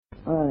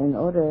In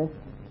order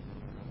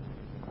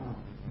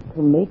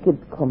to make it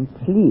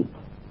complete,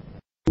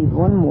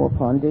 one more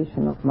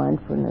foundation of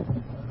mindfulness.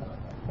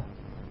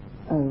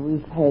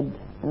 We've had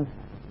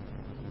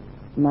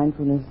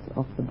mindfulness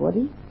of the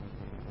body,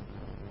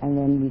 and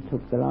then we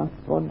took the last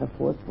one, the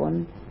fourth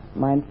one,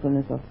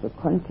 mindfulness of the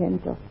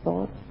content of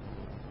thought,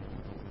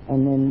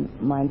 and then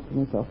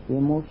mindfulness of the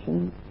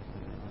emotions,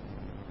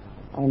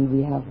 and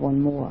we have one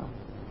more,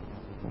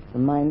 the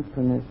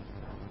mindfulness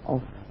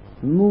of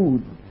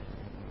moods.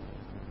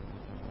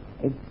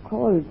 It's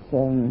called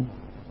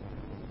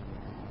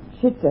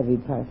Chitta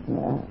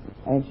Nupassana,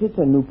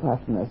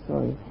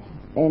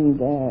 and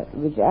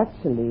which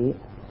actually,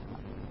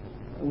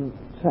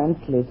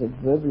 translated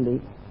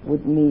verbally,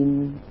 would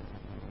mean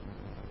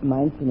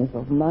mindfulness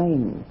of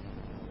mind.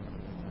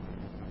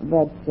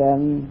 But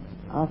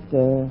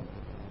after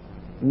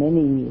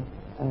many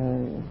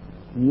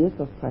years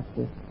of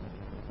practice,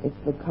 it's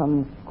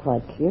become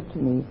quite clear to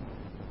me,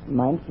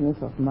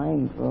 mindfulness of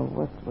mind, well,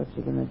 what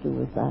you're going to do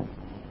with that?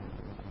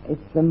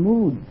 It's the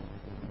moods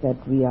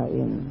that we are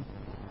in.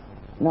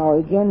 Now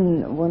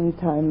again, one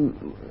time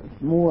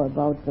more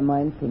about the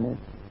mindfulness.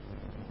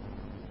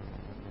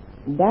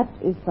 That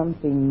is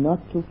something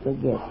not to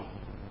forget.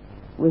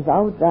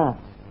 Without that,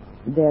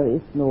 there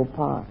is no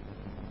path.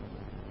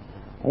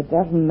 It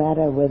doesn't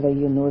matter whether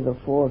you know the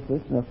 4 of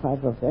this and the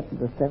 5 of that and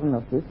the 7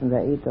 of this and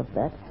the 8 of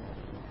that,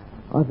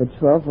 or the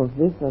 12 of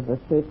this or the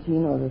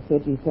 13 or the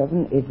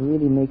 37, it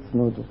really makes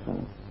no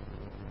difference.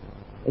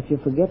 If you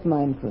forget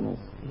mindfulness,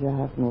 you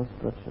have no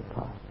spiritual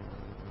path.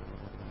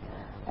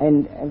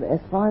 And as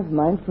far as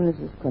mindfulness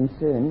is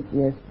concerned,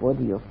 yes,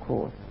 body of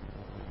course.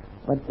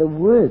 But the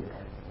work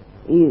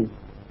is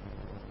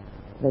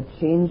the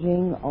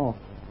changing of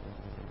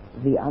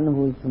the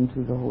unwholesome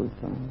to the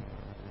wholesome,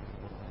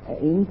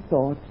 in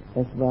thought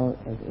as well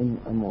as in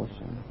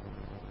emotion.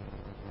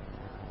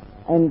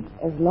 And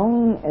as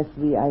long as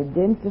we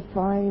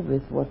identify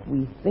with what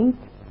we think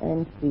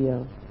and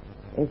feel,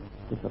 it's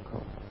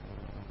difficult.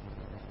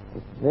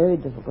 It's very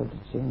difficult to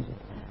change it.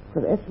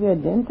 Because as we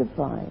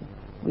identify,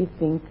 we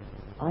think,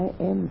 I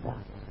am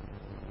that.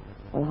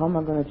 Well, how am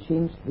I going to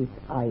change this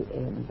I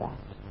am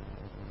that?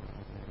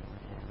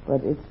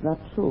 But it's not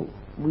true.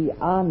 We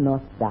are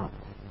not that.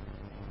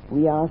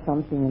 We are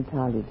something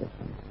entirely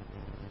different.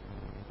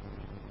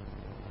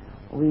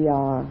 We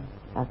are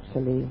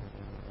actually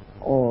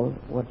all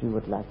what we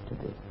would like to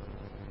be.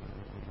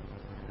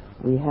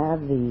 We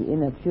have the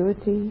inner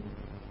purity,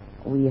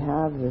 we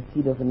have the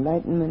seed of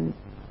enlightenment,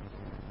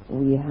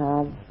 we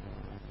have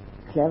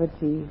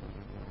clarity,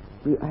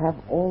 we have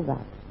all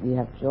that. We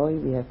have joy,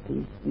 we have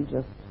peace, we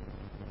just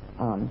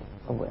aren't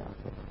aware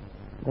of it.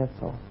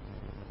 That's all.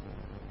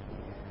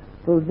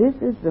 So this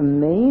is the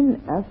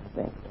main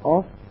aspect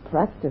of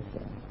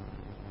practicing,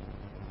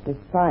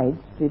 besides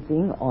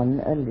sitting on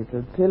a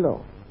little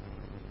pillow.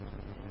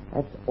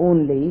 That's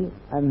only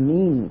a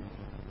means.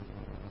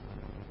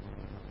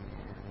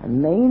 A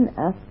main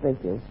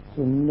aspect is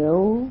to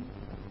know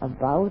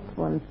about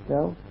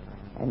oneself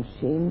and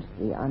change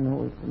the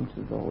unwholesome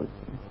to the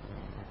wholesome.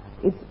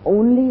 It's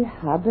only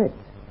habit.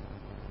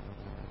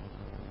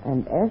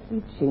 And as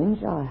we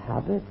change our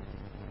habits,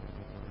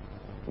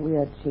 we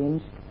are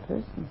changed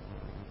persons.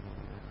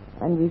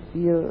 And we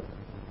feel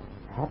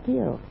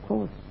happier, of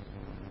course.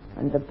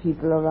 And the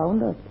people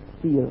around us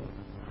feel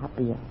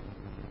happier.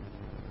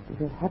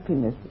 Because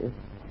happiness is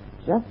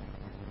just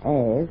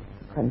as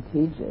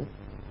contagious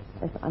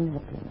as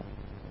unhappiness.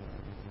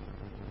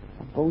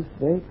 They're both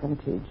very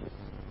contagious.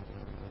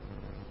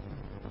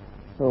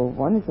 So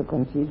one is a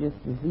contagious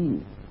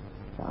disease,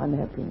 the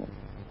unhappiness,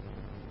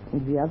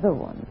 and the other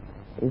one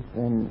is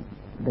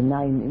a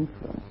benign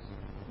influence.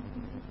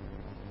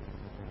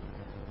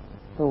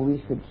 So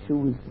we should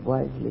choose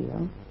wisely,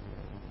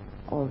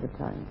 all the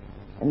time.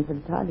 And it's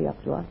entirely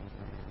up to us.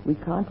 We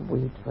can't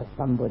wait for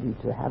somebody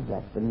to have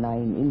that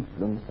benign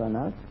influence on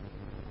us.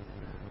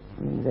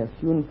 I mean, they're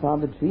few and far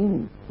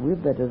between. We're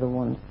better the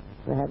ones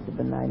to have the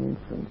benign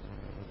influence.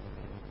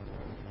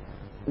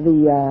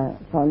 The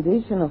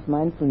foundation of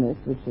mindfulness,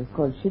 which is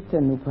called Chitta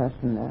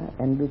Nupassana,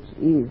 and which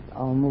is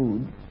our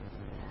moods,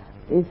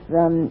 is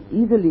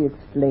easily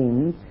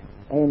explained,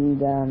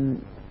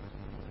 and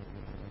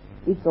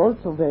it's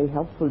also very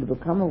helpful to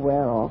become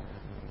aware of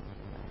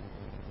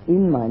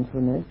in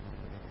mindfulness,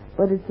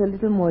 but it's a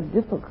little more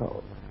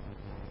difficult.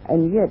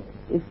 And yet,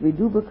 if we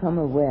do become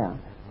aware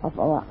of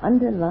our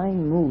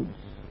underlying moods,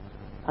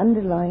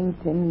 underlying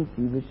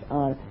tendencies which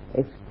are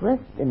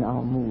expressed in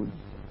our moods,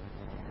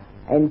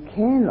 and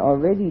can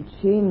already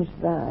change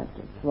that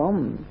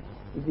from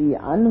the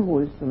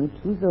unwholesome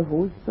to the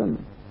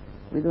wholesome,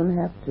 we don't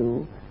have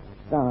to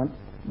start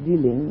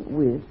dealing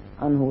with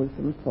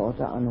unwholesome thought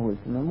or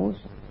unwholesome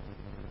emotion.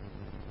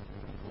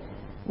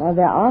 Now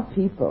there are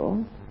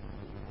people,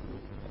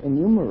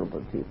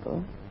 innumerable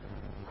people,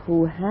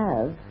 who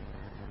have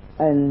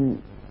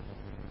an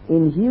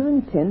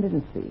inherent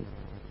tendency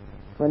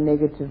for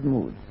negative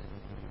moods.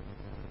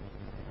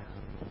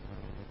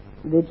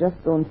 They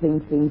just don't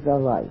think things are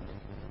right.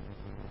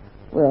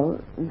 Well,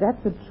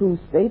 that's a true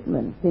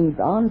statement. Things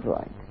aren't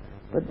right,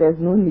 but there's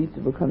no need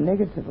to become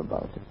negative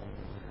about it.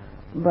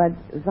 But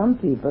some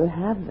people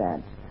have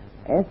that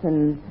as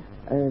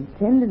a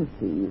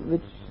tendency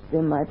which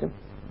they might have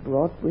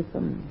brought with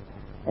them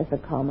as a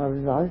karma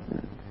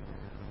resultant.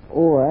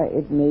 Or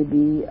it may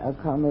be a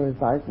karma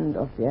resultant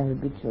of their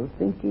habitual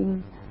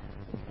thinking.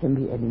 It can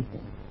be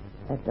anything.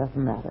 That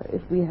doesn't matter.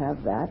 If we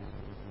have that,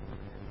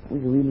 we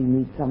really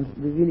need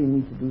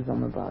to do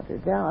something about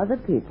it. There are other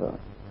people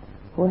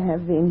who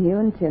have the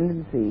inherent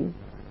tendency,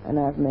 and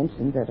I've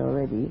mentioned that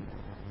already,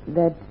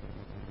 that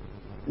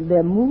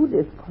their mood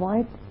is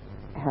quite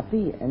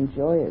happy and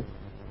joyous,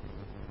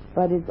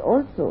 but it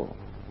also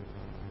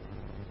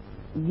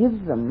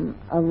gives them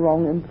a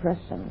wrong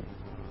impression.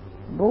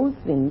 Both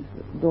things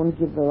don't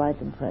give the right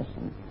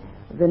impression.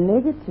 The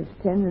negative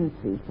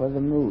tendency for the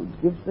mood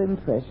gives the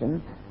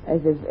impression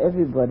as if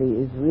everybody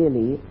is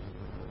really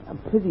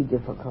pretty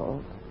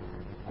difficult,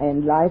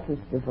 and life is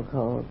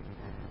difficult,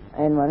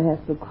 and one has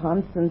to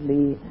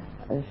constantly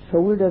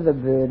shoulder the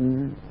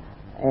burden,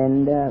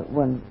 and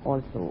one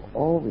also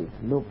always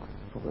looks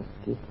for a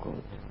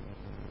scapegoat.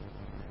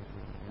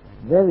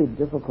 Very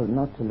difficult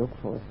not to look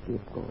for a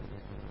scapegoat.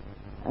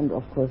 And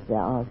of course there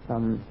are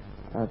some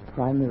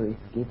primary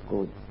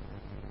scapegoats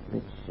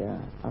which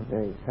are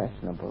very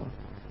fashionable,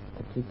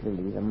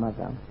 particularly the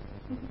mother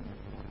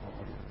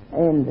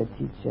and the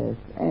teachers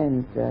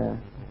and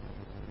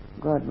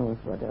God knows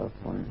what else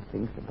one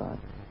thinks about.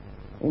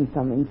 In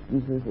some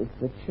instances it's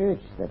the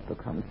church that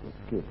becomes the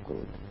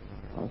scapegoat.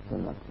 Also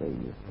not very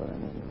useful. I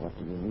mean, what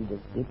do you need a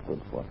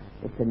scapegoat for?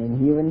 It's an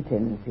inherent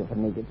tendency of a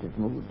negative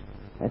mood.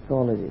 That's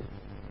all it is.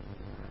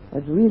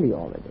 That's really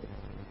all it is.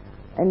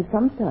 And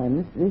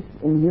sometimes this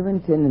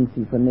inherent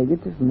tendency for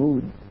negative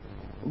moods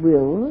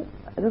will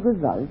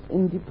result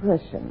in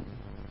depression,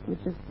 which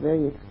is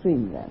very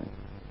extreme then.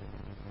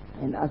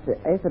 And as it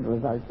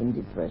results in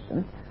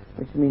depression,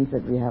 which means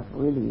that we have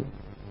really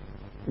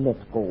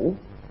let go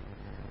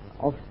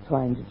of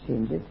trying to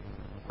change it,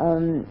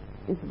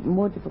 it's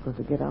more difficult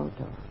to get out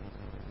of.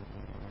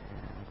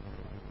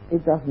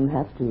 It doesn't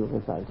have to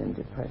result in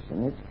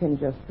depression. It can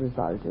just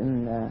result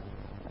in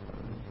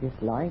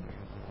dislike,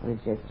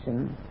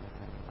 rejection,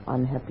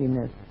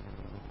 unhappiness,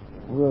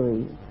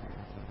 worry.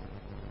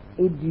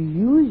 It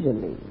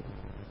usually,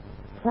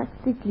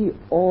 practically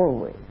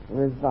always,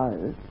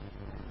 results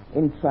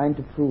in trying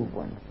to prove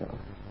oneself.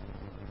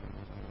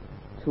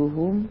 To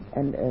whom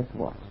and as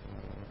what?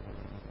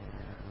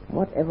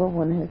 Whatever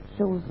one has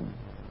chosen.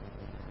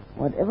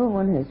 Whatever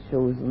one has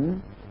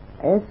chosen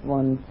as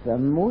one's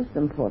most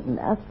important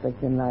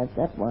aspect in life,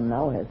 that one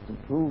now has to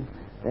prove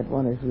that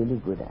one is really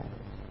good at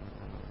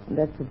it. And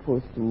that's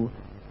supposed to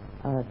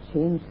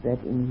change that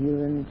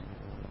inherent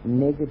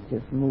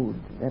negative mood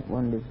that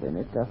one lives in.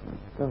 It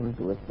doesn't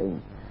do a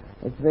thing.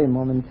 It's very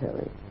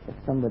momentary. If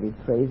somebody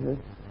praises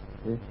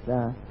this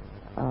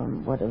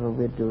whatever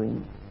we're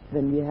doing,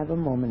 then we have a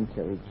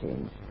momentary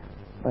change,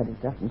 but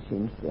it doesn't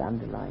change the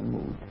underlying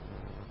mood.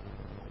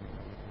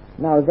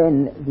 Now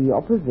then, the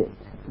opposite,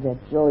 that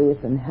joyous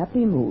and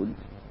happy moods,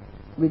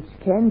 which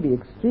can be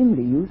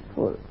extremely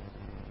useful,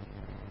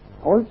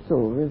 also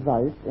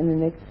results in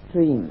an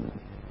extreme,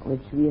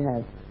 which we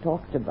have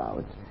talked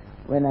about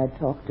when I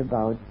talked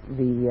about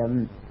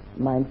the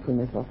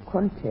mindfulness of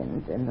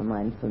content and the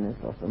mindfulness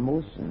of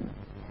emotion.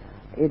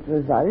 It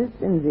results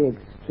in the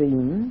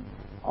extreme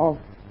of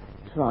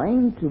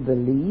trying to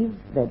believe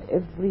that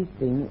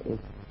everything is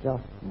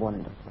just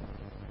wonderful.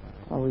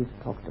 Well,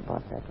 we've talked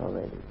about that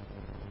already.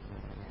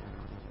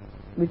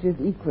 Which is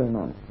equal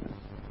nonsense.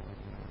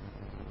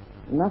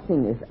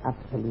 Nothing is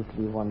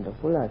absolutely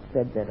wonderful. I've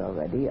said that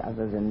already,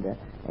 other than the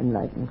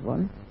enlightened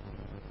one.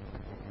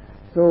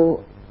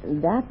 So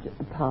that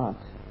part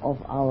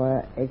of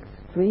our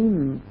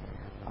extreme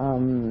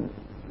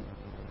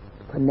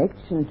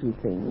connection to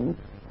things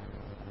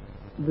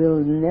will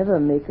never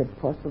make it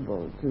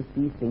possible to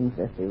see things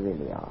as they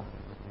really are.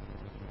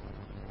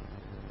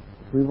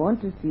 If we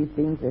want to see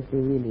things as they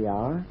really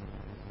are,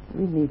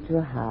 we need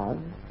to have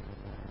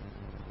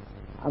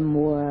a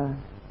more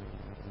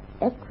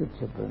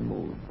equitable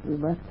mood. We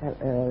must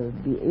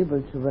be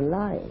able to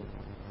rely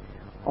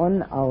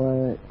on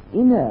our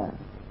inner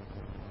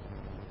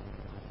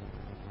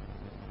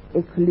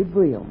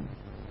equilibrium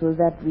so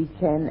that we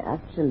can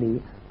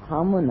actually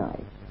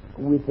harmonize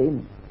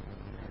within,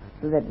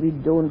 so that we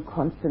don't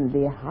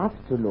constantly have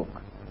to look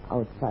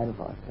outside of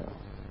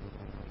ourselves.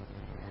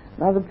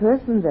 Now the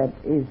person that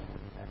is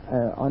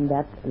on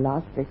that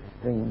last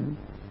extreme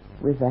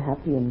with a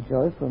happy and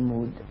joyful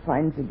mood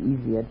finds it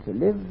easier to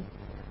live,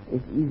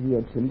 it's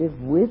easier to live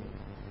with,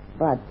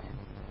 but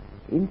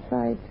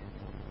inside,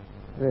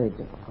 very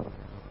difficult.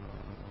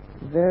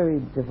 Very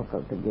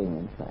difficult to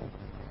gain insight.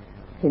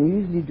 Can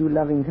usually do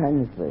loving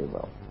kindness very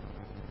well.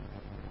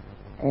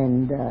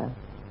 And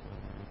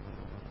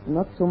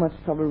not so much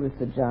trouble with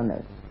the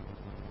jhanas,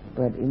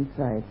 but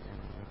inside,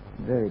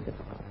 very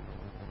difficult.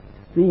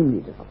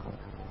 Extremely difficult.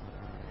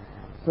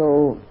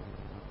 So,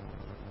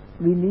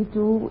 we need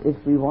to, if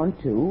we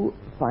want to,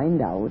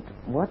 find out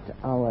what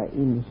our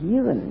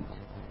inherent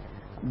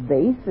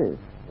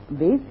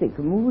basic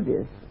mood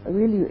is,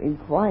 really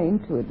inquire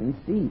into it and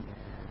see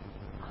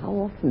how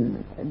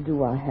often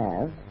do I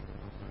have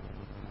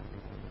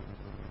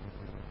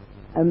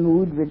a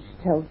mood which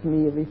tells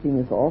me everything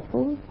is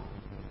awful,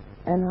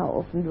 and how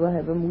often do I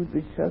have a mood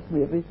which tells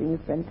me everything is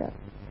fantastic.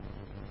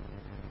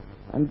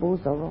 And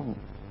both are wrong.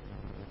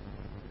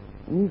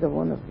 Neither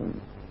one of them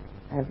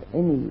have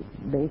any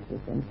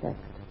basis in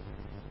fact.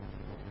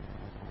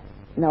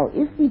 Now,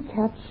 if we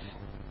catch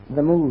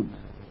the mood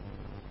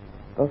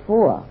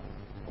before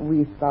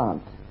we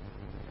start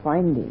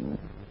finding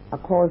a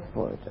cause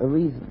for it, a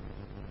reason,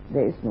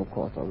 there is no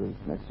cause or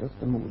reason, it's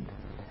just a mood.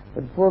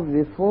 But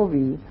before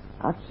we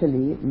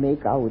actually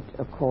make out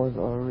a cause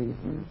or a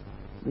reason,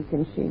 we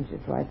can change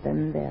it right then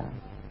and there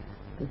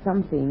to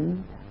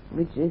something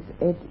which is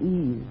at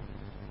ease.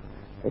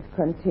 It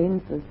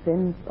contains a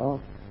sense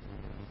of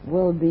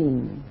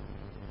well-being.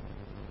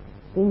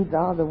 Things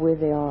are the way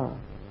they are,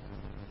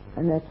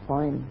 and that's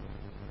fine.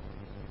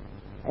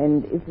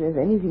 And if there's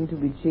anything to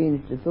be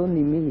changed, it's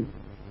only me.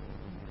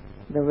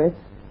 The rest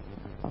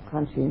I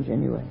can't change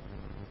anyway.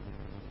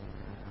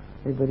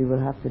 Everybody will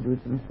have to do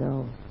it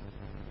themselves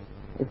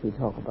if we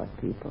talk about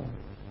people.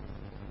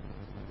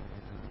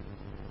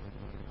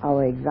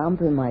 Our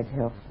example might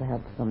help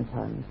perhaps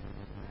sometimes,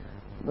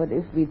 but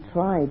if we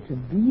try to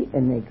be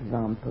an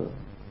example,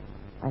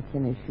 I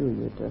can assure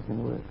you it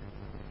doesn't work.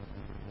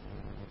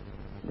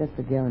 That's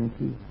a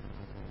guarantee.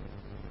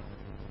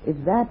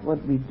 If that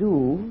what we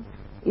do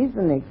is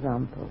an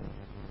example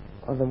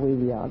of the way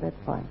we are, that's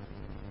fine.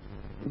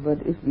 But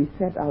if we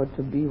set out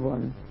to be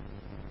one,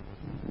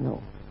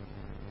 no.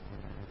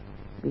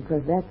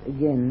 Because that,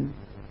 again,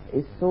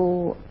 is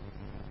so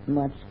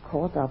much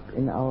caught up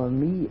in our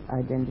me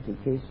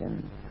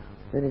identification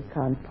that it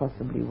can't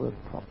possibly work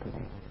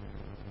properly.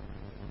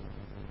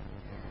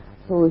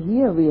 So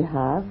here we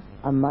have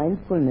a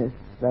mindfulness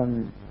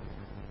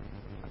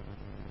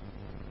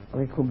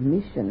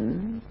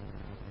recognition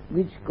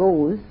which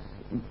goes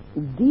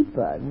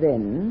deeper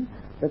than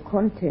the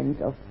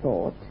content of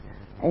thought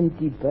and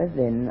deeper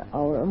than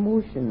our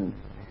emotions.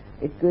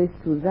 It goes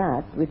to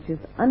that which is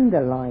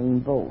underlying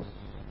both.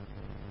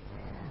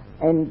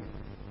 And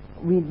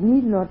we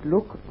need not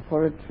look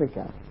for a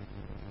trigger.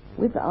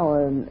 With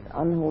our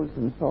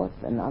unwholesome thoughts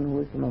and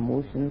unwholesome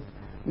emotions,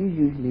 we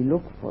usually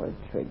look for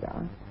a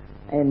trigger.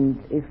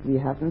 And if we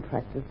haven't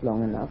practiced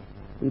long enough,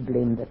 we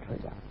blame the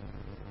trigger.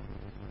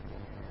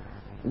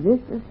 This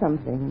is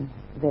something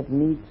that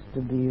needs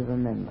to be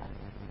remembered.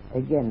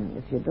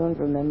 Again, if you don't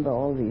remember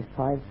all these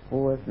 5s,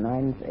 4s,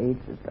 9s,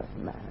 8s, it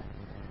doesn't matter.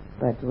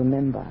 But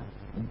remember,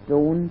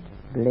 don't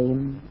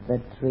blame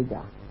the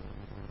trigger.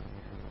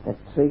 The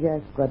trigger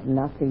has got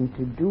nothing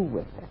to do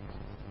with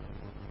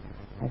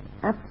it. Has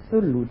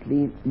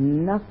absolutely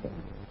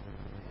nothing.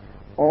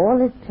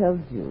 All it tells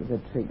you, the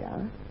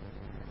trigger,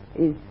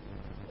 is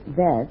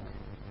that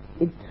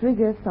it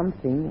triggers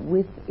something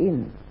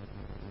within.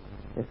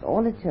 That's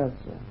all it tells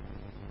you.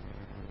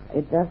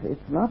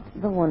 It's not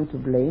the one to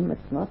blame,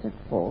 it's not at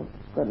fault,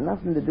 it's got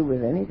nothing to do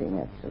with anything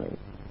actually,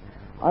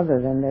 other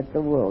than that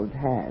the world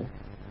has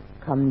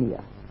come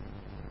near.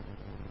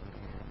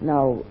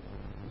 Now,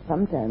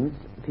 sometimes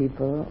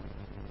people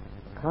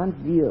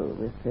can't deal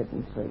with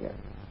certain triggers.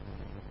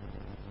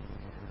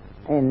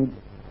 And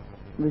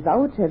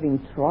without having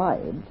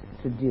tried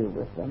to deal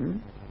with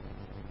them,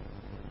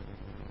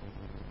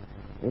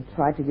 they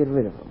try to get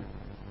rid of them.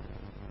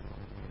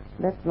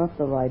 That's not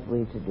the right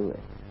way to do it.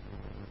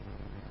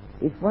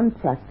 If one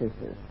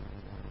practices,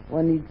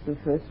 one needs to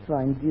first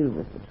try and deal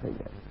with the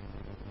triggers.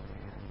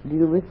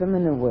 Deal with them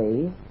in a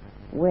way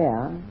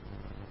where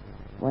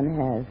one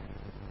has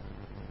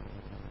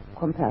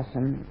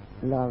compassion,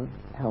 love,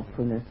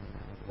 helpfulness,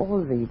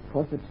 all the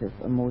positive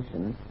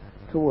emotions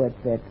towards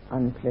that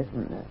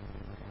unpleasantness.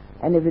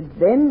 And if it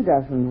then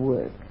doesn't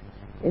work,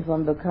 if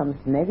one becomes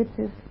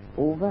negative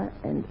over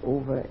and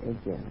over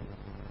again,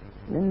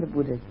 then the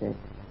Buddha said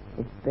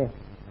it's best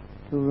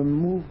to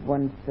remove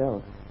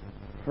oneself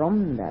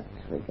from that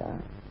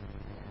trigger,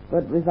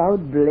 but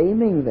without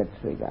blaming the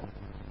trigger,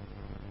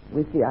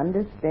 with the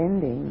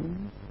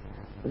understanding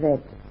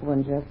that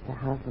one just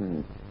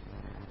hasn't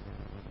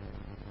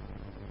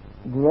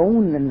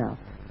grown enough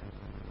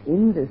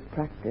in this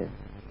practice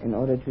in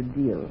order to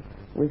deal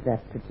with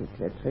that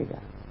particular trigger.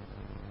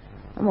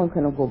 And one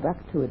can go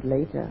back to it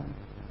later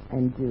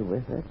and deal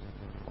with it,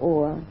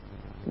 or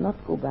not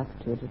go back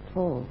to it at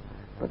all,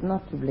 but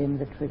not to blame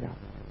the trigger.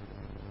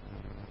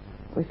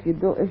 If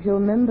you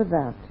remember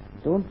that,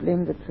 don't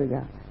blame the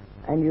trigger,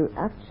 and you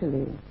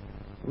actually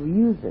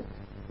use it,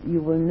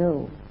 you will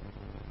know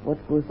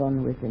what goes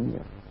on within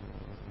you.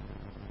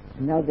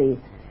 Now, the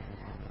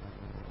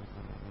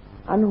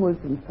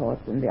unwholesome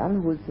thoughts and the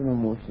unwholesome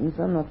emotions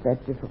are not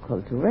that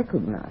difficult to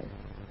recognize.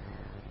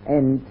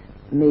 And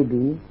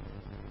maybe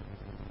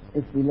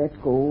if we let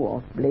go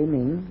of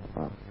blaming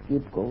or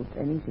scapegoat,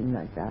 anything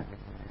like that,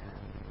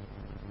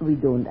 we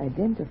don't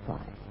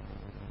identify.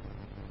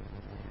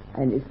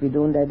 And if we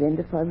don't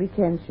identify, we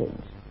can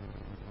change.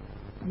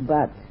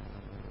 But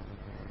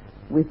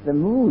With the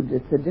mood,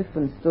 it's a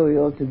different story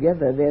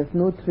altogether. There's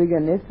no trigger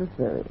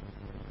necessary.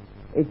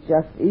 It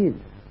just is.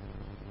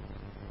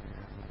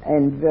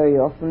 And very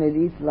often it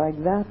is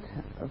like that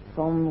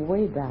from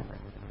way back,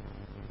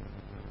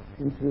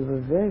 since we were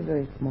very,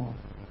 very small,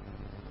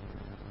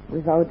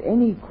 without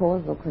any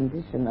cause or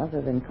condition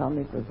other than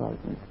karmic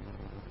resultants.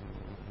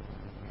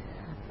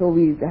 So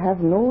we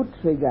have no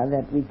trigger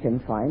that we can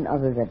find,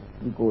 other than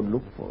we go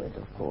look for it,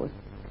 of course.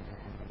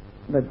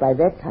 But by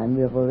that time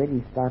we have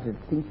already started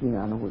thinking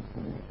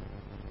unwholesomely,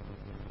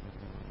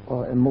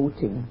 or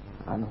emoting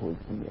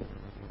unwholesomely.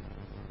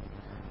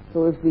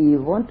 So if we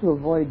want to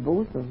avoid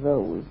both of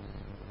those,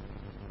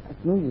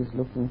 it's no use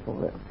looking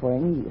for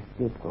any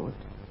scapegoat.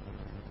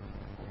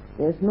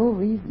 There's no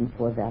reason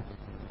for that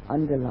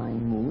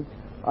underlying mood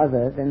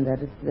other than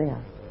that it's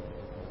there.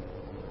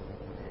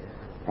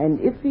 And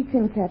if we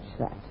can catch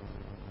that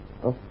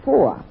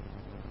before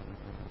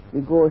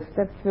we go a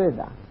step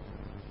further,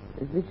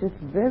 which is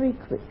very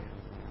quick,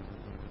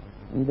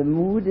 and the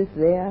mood is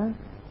there,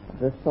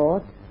 the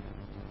thought,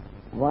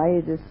 why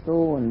it is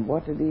so and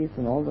what it is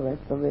and all the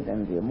rest of it,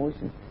 and the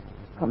emotion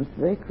comes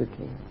very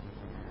quickly.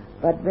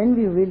 But when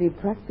we really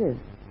practice,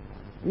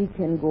 we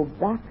can go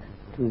back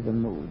to the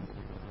mood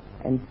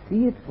and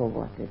see it for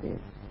what it is,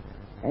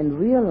 and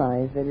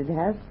realize that it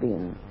has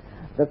been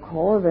the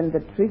cause and the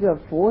trigger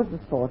for the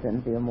thought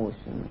and the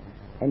emotion,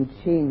 and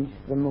change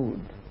the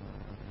mood.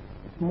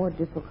 It's more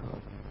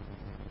difficult.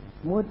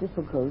 More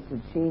difficult to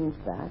change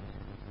that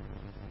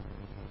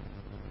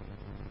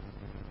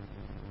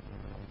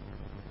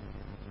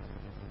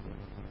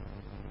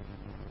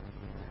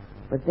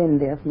but then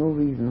there's no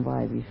reason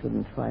why we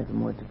shouldn't try the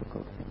more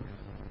difficult things.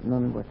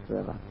 None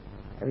whatsoever.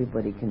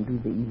 Everybody can do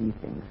the easy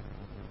things.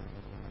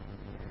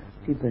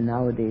 People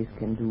nowadays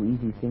can do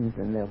easy things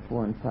when they're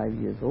 4 and 5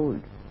 years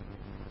old.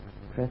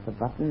 Press a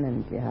button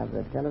and you have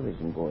the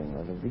television going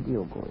or the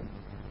video going.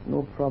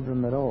 No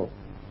problem at all.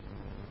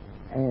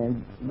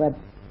 But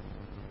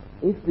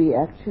if we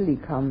actually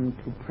come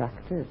to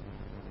practice,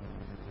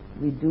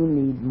 we do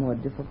need more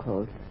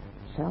difficult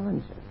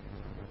challenges.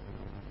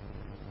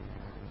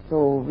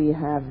 So we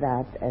have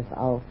that as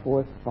our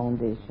fourth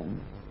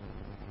foundation.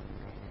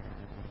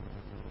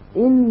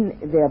 In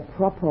their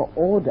proper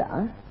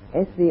order,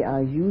 as they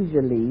are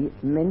usually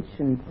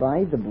mentioned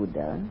by the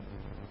Buddha,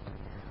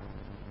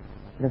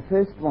 the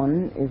first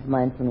one is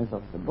mindfulness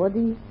of the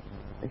body,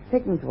 the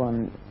second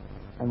one,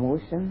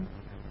 emotion,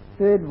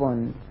 third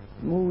one,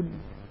 moods,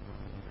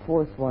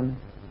 fourth one,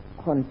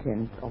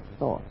 content of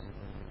thought.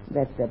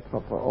 That's their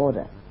proper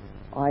order.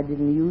 I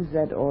didn't use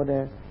that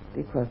order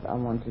because I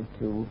wanted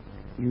to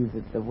use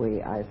it the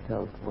way I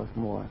felt was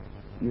more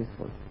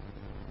useful.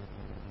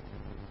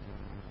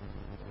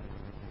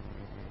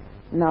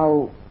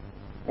 Now,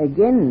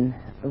 again,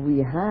 we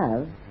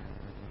have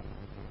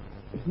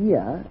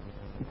here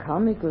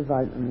karmic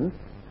resultants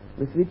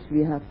with which we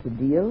have to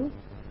deal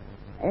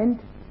and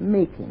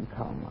making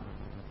karma.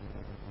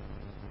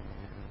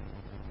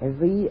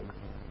 Every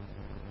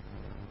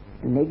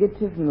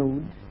negative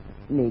mood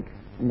makes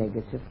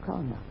negative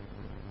karma.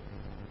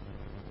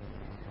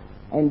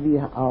 And we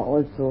are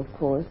also, of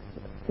course,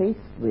 faced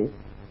with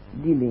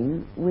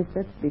dealing with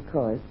it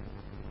because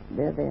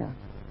they're there.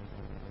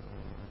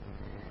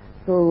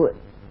 So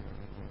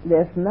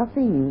there's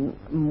nothing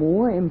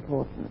more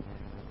important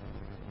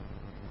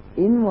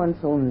in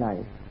one's own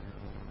life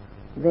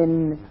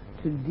than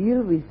to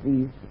deal with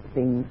these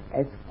things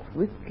as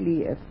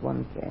quickly as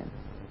one can.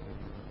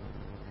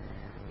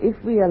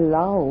 If we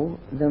allow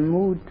the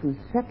mood to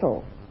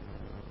settle,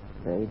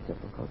 very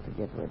difficult to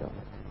get rid of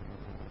it.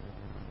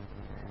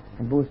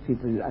 And most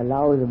people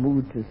allow the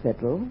mood to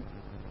settle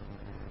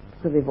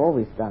because they've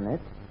always done it.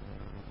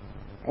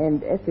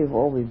 And as they've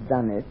always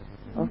done it,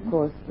 of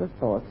course, the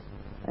thoughts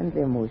and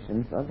the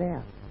emotions are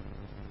there.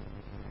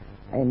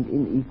 And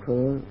in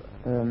equal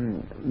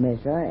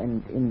measure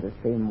and in the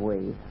same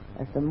way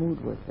as the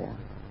mood was there.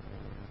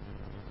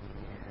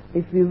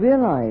 If we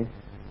realize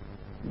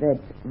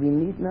that we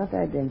need not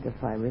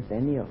identify with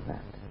any of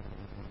that,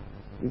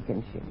 we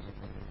can change it.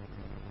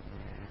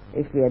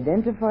 If we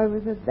identify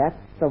with it, that's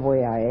the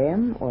way I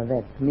am, or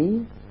that's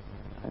me,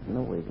 there's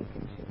no way we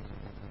can change it.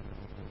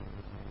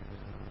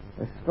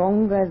 The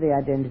stronger the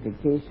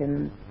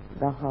identification,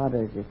 the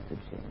harder it is to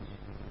change.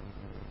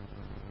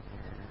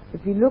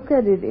 If you look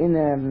at it in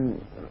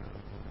an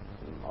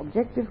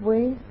objective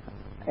way,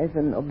 as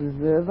an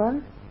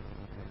observer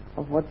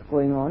of what's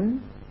going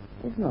on,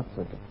 it's not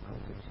so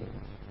difficult to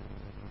change.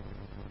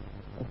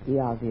 If we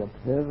are the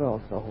observer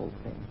of the whole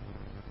thing.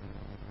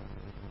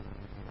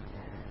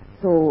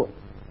 So,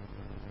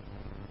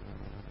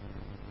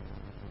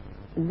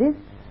 this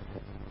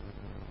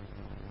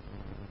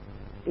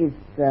is,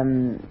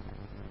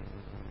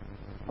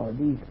 or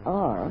these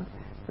are,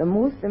 the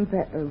most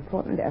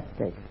important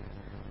aspects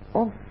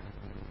of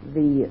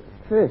the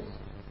first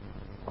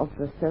of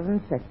the 7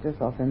 sectors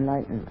of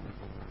enlightenment.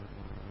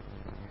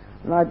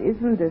 Now, it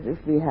isn't as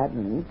if we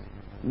hadn't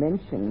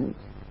mentioned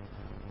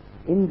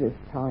in this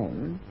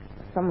time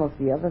some of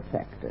the other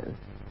factors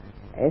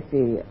as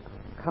they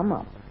come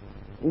up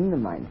in the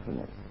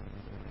mindfulness,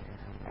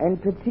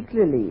 and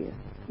particularly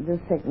the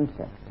second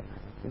factor.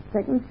 The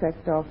second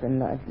factor of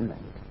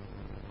enlightenment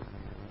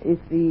is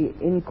the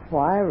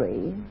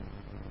inquiry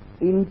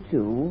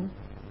into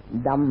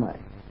Dhammas.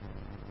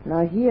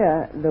 Now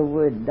here the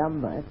word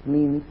Dhammas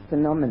means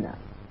phenomena.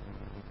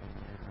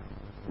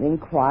 The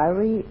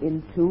inquiry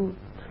into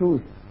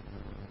truth,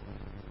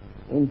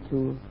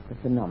 into the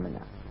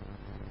phenomena.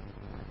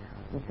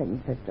 The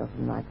second factor of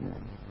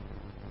enlightenment.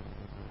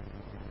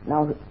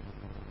 Now,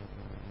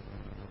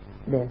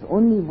 there are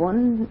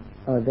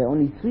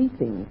only three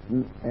things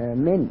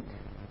meant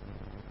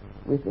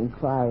with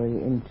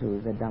inquiry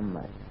into the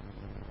Dhammas.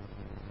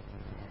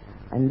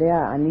 And they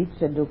are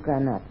anicca, dukkha,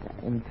 anatta,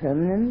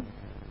 impermanence,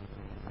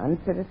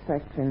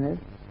 unsatisfactoriness,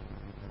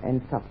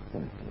 and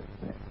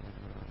substancelessness,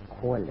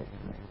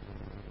 corelessness,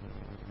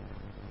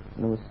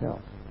 no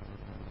self.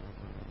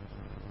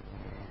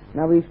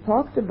 Now we've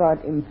talked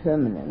about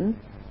impermanence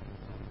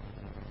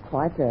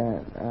quite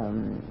a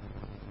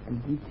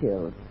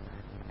detailed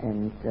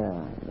and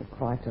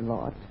quite a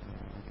lot,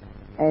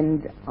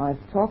 and I've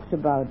talked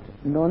about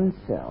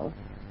non-self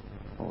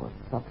or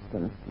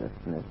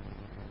substancelessness,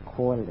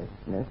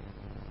 corelessness,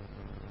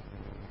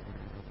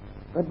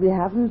 but we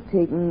haven't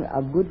taken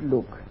a good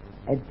look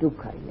at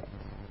dukkha yet.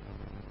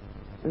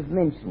 We've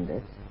mentioned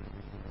it,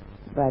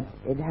 but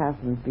it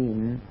hasn't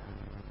been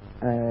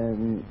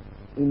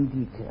in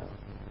detail.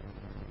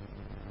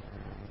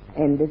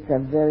 And it's a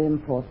very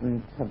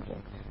important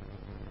subject.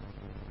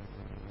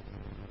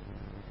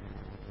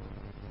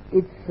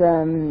 It's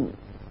the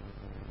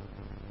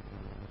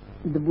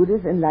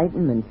Buddha's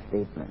enlightenment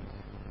statement,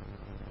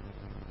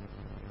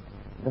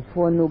 the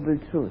Four Noble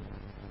Truths,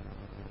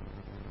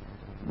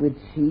 which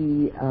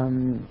he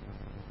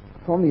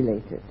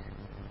formulated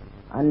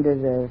under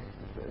the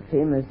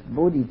famous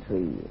Bodhi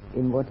tree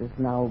in what is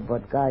now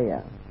Bodh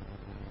Gaya,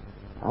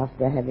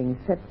 after having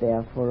sat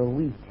there for a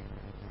week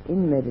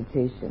in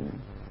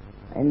meditation,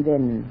 and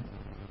then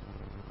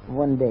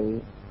one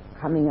day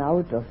coming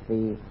out of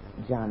the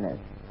jhanas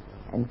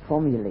and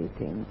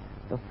formulating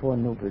the Four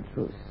Noble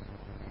Truths.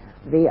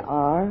 They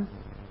are,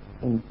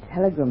 in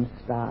telegram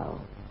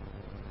style,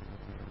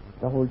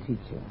 the whole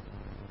teaching,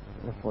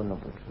 the Four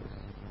Noble Truths.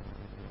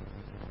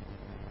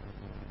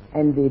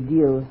 And they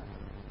deal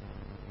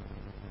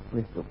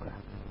with dukkha.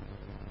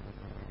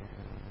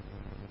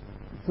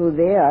 So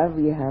there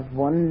we have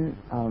one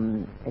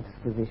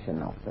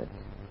exposition of it.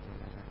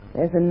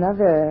 There's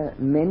another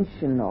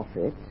mention of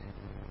it,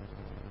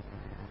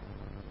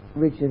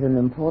 which is an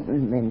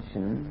important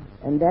mention,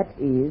 and that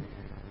is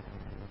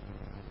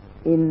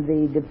in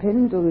the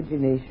dependent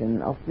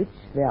origination, of which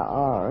there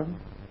are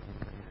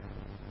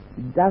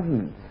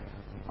dozens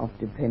of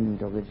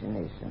dependent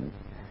originations.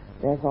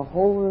 There's a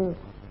whole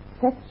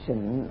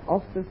section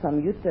of the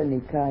Samyutta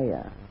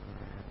Nikaya,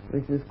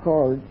 which is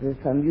called the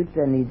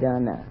Samyutta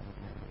Nidana.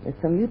 The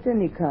Samyutta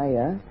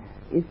Nikaya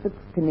is the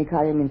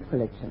Nikaya means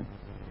collection.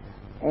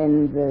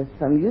 And the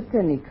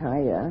Samyutta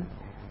Nikaya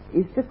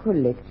is the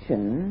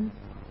collection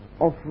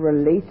of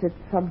related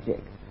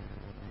subjects.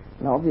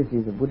 Now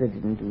obviously the Buddha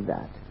didn't do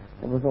that.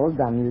 It was all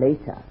done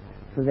later,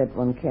 so that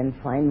one can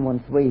find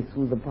one's way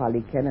through the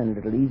Pali Canon a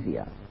little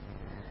easier,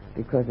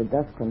 because it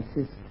does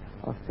consist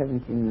of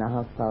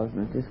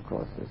 17,500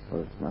 discourses, so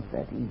it's not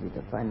that easy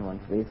to find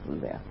one's way through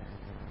there.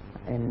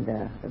 And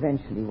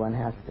eventually one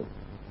has to.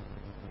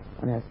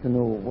 One has to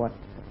know what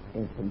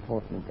is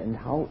important and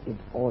how it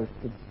all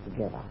fits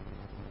together,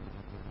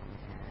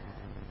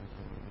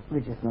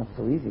 which is not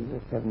so easy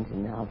with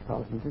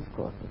 17,500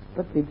 discourses,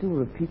 but they do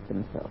repeat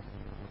themselves.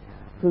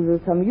 So the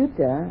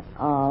Samyutta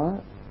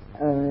are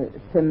a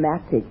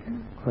thematic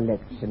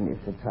collection, is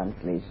the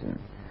translation.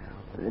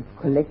 It's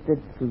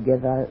collected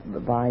together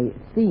by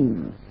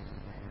themes.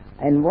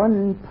 And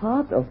one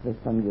part of the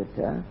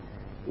Samyutta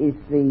is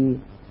the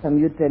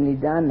Samyutta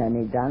Nidana.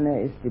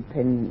 Nidana is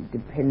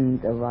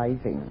depend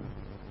arising,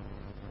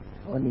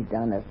 or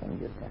Nidana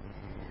Samyutta.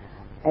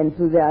 And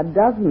so there are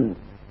dozens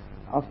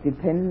of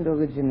dependent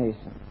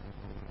originations.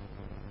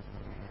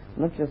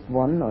 Not just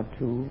one or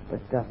two,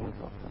 but dozens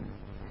of them.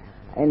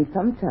 And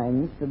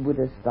sometimes the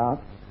Buddha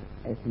starts,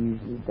 as he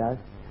usually does,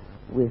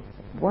 with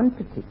one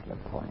particular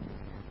point.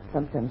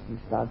 Sometimes he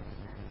starts,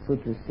 so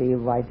to say,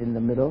 right in the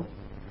middle,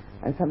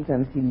 and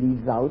sometimes he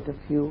leaves out a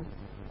few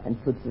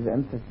and puts his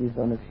emphasis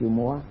on a few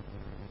more.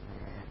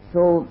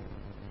 So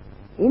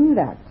in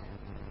that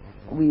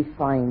we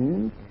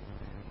find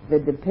the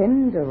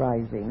dependent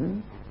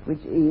arising,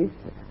 which is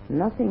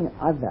nothing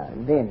other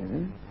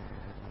than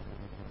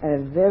a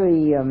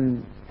very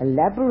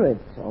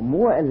elaborate or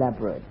more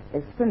elaborate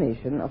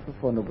explanation of the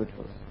Four Noble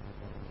Truths.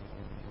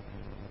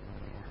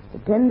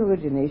 Dependent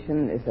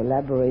origination is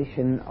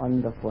elaboration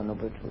on the Four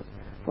Noble Truths.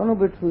 Four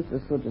Noble Truths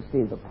is, so to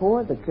say, the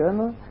core, the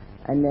kernel,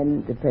 and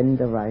then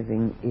dependent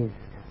arising is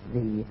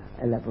the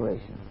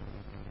elaboration.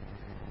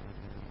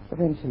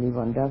 Eventually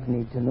one does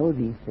need to know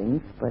these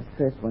things, but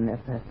first one has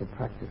to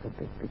practice a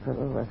bit, because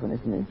otherwise one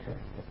isn't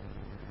interested.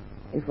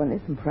 if one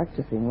isn't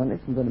practicing, one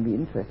isn't going to be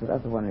interested.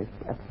 Other one is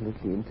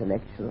absolutely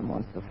intellectual and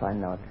wants to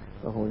find out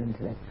the whole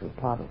intellectual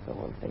part of the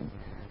whole thing.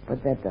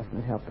 But that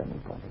doesn't help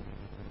anybody.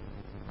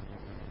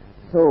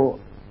 So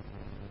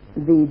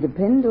the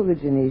depend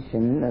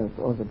origination,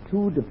 or the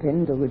two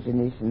depend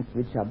originations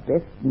which are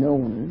best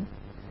known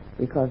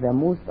because they're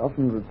most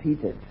often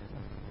repeated,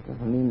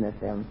 doesn't mean that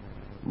they're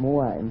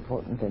more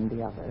important than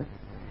the others,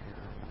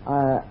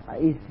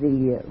 is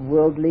the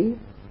worldly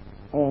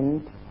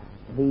and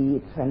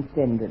the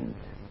transcendent,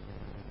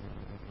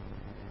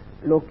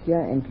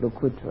 Lokya and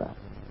Lokutra.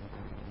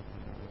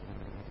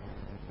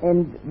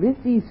 And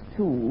with these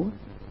two,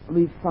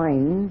 we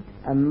find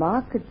a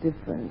marked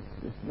difference.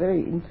 It's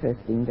very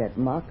interesting, that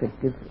marked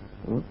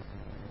difference.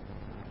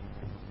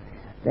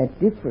 That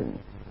difference.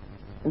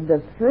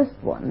 The first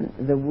one,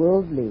 the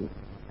worldly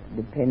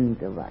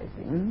depend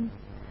arising,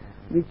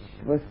 which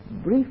was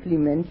briefly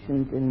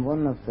mentioned in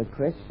one of the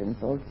questions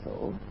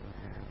also,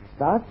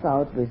 starts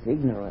out with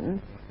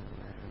ignorance,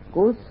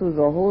 goes through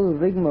the whole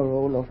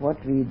rigmarole of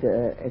what we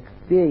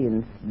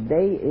experience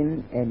day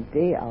in and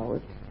day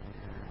out,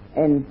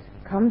 and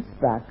comes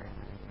back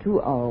to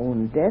our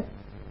own death,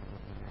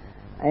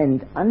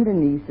 and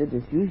underneath it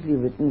is usually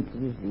written,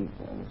 usually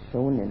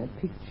shown in a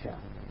picture.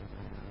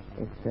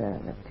 It's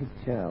a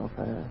picture of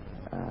a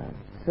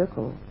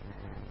circle,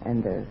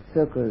 and the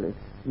circle is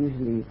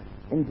usually,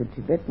 in the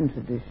Tibetan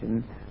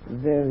tradition,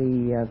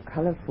 very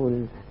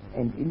colorful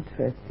and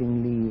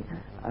interestingly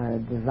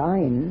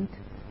designed,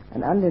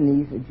 and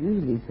underneath it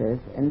usually says,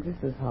 and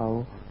this is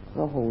how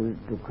the whole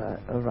dukkha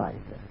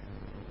arises,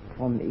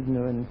 from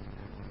ignorance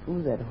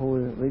through that whole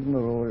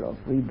rigmarole of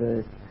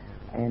rebirth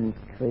and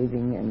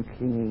craving and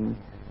clinging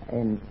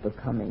and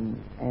becoming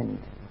and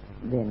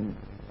then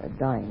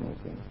dying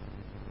again.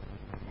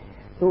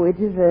 So it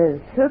is a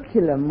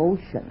circular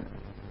motion.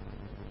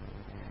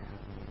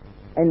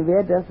 And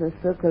where does a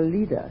circle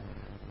lead us?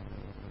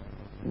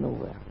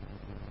 Nowhere.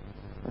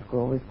 It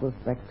always goes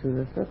back to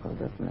the circle,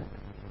 doesn't it?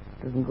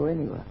 It doesn't go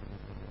anywhere.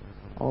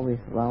 Always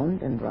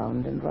round and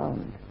round and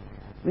round.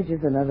 Which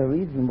is another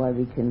reason why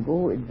we can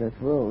go in this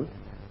world,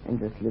 in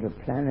this little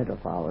planet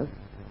of ours,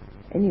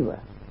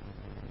 anywhere.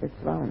 It's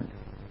round.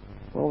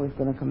 We're always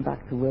going to come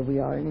back to where we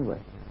are anyway.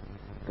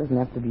 It doesn't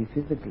have to be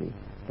physically,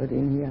 but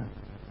in here.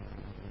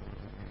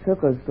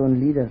 Circles don't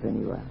lead us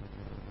anywhere.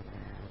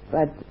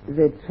 But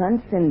the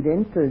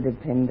transcendental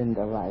dependent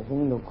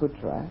arising,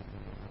 Lokutra,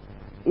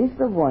 is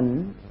the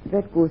one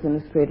that goes in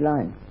a straight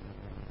line.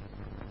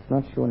 It's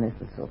not shown as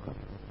a circle.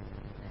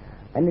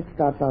 And it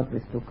starts out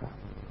with Dukkha.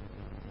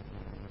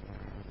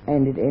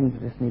 And it ends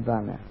with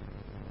Nibbana.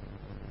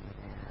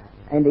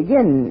 And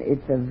again,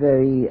 it's a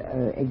very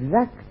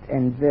exact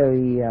and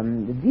very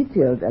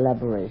detailed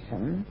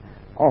elaboration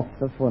of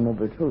the Four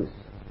Noble Truths.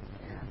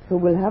 So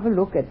we'll have a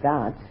look at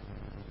that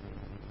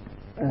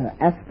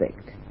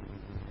aspect.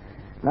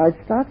 Now it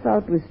starts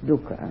out with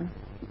Dukkha.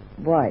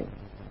 Why?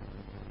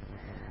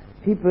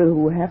 People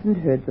who haven't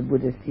heard the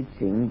Buddha's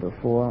teaching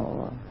before,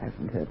 or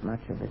haven't heard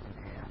much of it,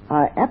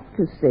 are apt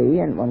to say,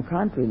 and one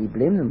can't really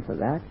blame them for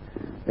that,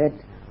 that,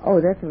 oh,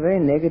 that's a very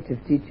negative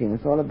teaching,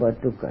 it's all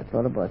about Dukkha, it's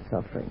all about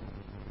suffering.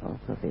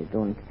 Also, they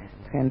don't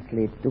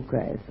translate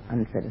Dukkha as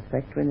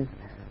unsatisfactoriness,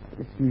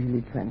 it's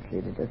usually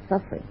translated as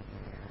suffering.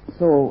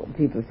 So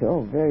people say,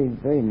 oh, very,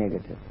 very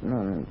negative.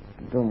 No,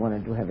 don't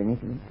want to have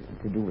anything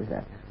to do with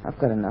that. I've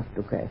got enough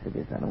Dukkha as it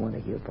is, I don't want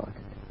to hear about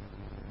it.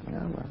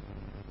 Yeah, well,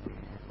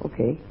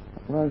 okay,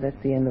 well,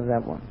 that's the end of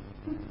that one.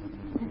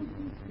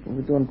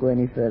 We don't go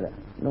any further.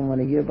 Don't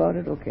want to hear about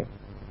it? Okay.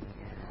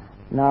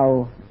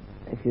 Now,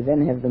 if you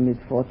then have the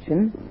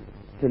misfortune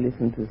to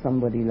listen to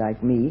somebody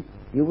like me,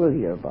 you will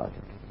hear about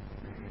it.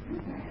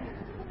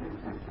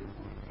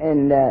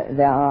 And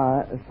there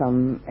are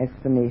some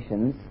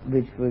explanations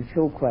which will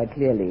show quite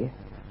clearly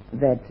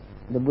that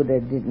the Buddha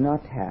did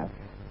not have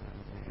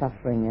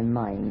suffering in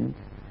mind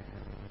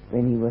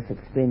when he was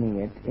explaining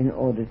it in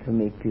order to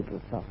make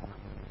people suffer.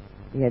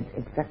 He had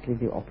exactly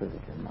the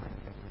opposite in mind.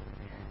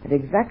 He had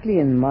exactly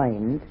in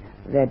mind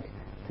that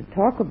to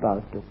talk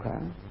about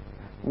Dukkha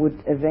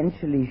would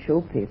eventually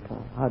show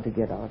people how to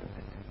get out of it.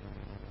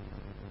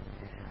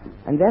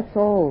 And that's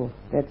all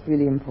that's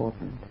really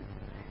important.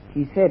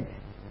 He said,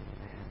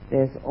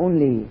 there's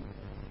only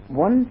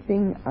one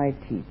thing I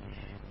teach,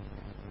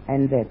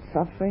 and that's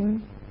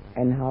suffering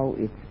and how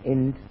its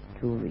end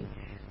to reach.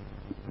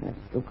 And that's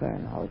Dukkha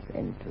and how its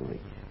end to reach.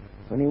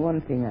 It's only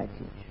one thing I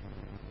teach.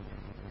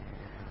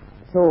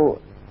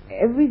 So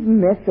every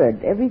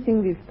method,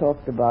 everything we've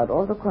talked about,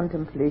 all the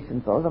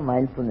contemplations, all the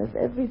mindfulness,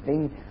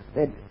 everything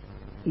that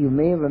you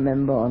may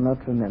remember or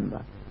not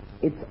remember,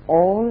 it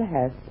all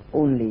has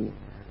only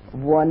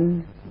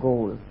one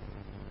goal,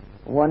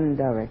 one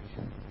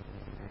direction: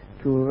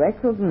 to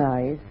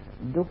recognize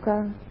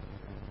Dukkha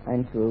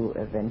and to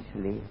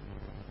eventually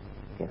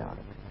get out of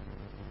it.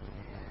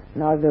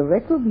 Now the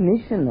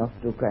recognition of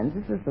Dukkha, and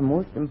this is the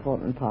most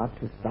important part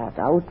to start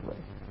out with,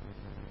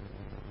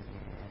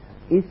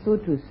 is, so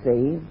to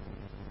say,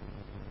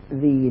 the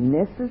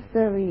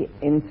necessary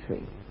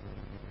entry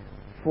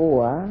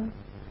for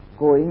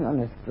going on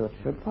a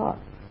spiritual path.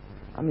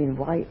 I mean,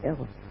 why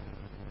else?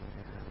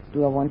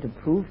 Do I want to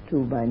prove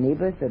to my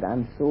neighbors that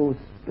I'm so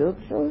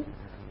spiritual,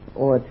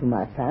 or to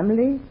my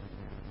family,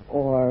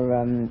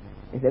 or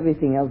is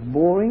everything else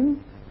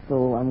boring,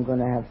 so I'm going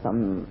to have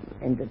some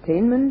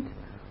entertainment,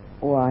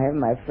 or I have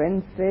my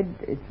friends said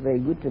it's very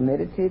good to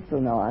meditate, so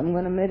now I'm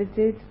going to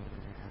meditate?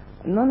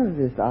 None of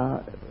these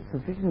are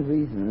sufficient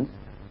reasons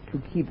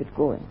to keep it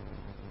going.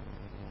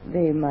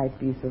 They might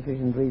be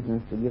sufficient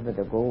reasons to give it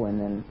a go and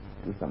then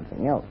do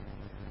something else,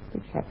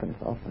 which happens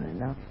often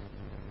enough.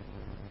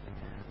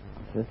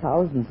 Of the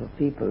thousands of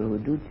people who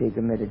do take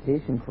a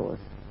meditation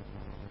course,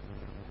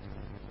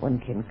 one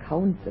can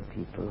count the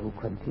people who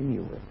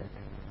continue with it.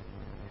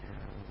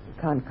 You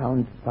can't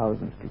count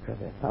thousands because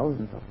there are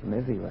thousands of them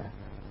everywhere,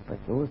 but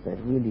those that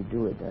really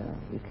do it,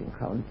 you can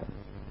count them.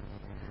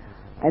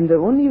 And the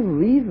only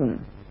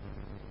reason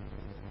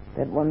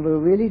that one will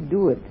really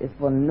do it is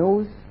one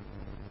knows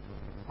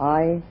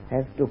I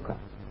have dukkha.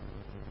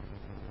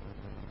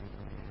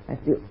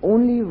 That's the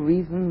only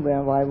reason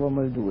why one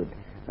will do it.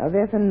 Now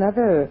there's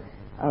another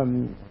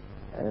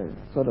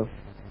sort of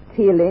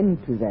tail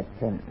end to that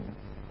sentence,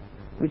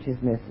 which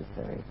is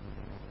necessary.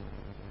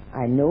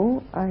 I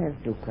know I have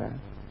dukkha,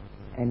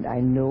 and I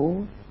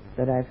know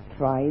that I've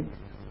tried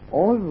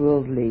all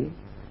worldly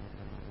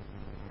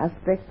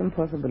aspects and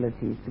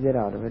possibilities to get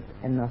out of it,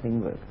 and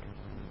nothing worked.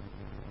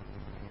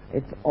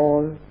 It's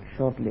all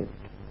short-lived.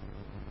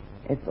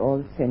 It's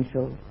all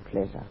sensual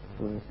pleasure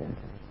through the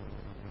center.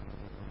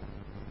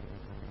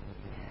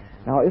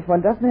 Now, if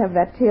one doesn't have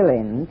that tail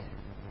end,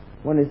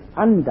 one is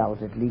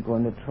undoubtedly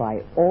going to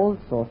try all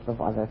sorts of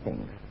other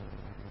things.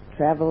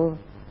 Travel,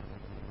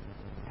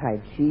 Tai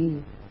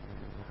Chi,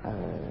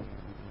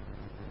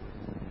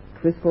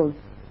 crystals,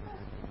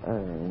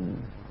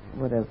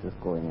 what else is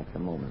going at the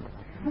moment?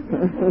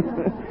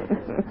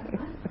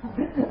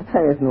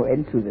 There is no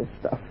end to this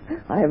stuff.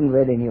 I haven't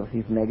read any of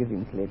these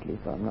magazines lately,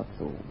 so I'm not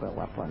so well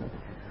up on it.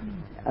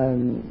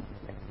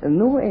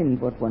 No end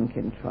what one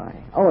can try.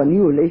 Oh, a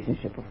new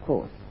relationship, of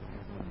course.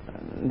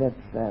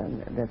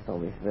 That's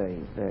always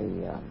very,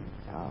 very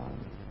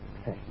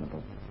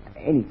fashionable.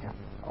 Anytime,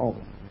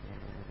 always.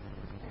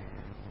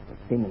 The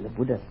same in the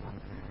Buddha's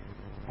time.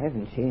 I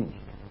haven't changed.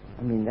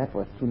 I mean, that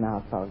was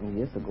 2,500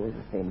 years ago,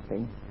 the same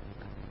thing.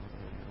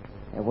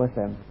 There was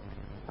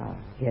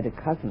he had a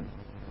cousin.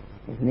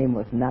 His name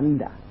was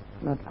Nanda.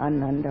 Not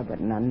Ananda, but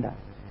Nanda.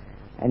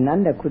 And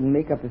Nanda couldn't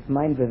make up his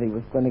mind whether he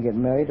was going to get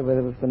married or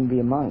whether he was going to be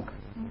a monk.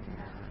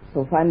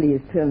 So finally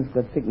his parents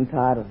got sick and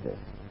tired of this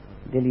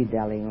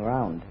dilly-dallying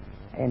around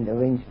and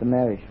arranged the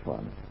marriage for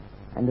him.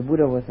 And the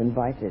Buddha was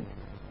invited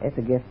as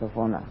a guest of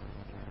honor.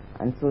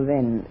 And so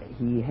then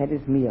he had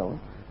his meal,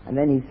 and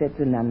then he said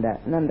to Nanda,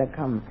 Nanda,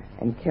 come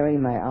and carry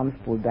my alms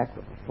bowl back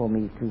for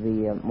me to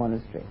the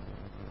monastery.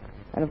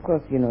 And of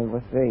course, it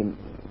was very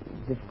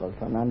difficult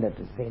for Nanda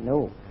to say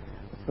no.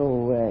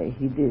 So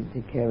he did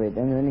to carry it.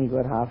 And when he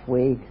got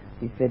halfway,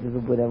 he said to the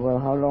Buddha, well,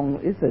 how long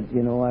is it?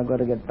 I've got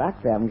to get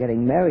back there. I'm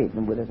getting married.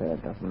 And the Buddha said,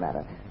 it doesn't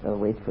matter. I'll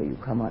wait for you.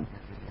 Come on.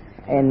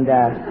 And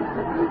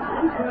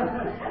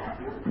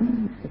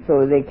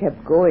so they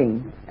kept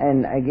going.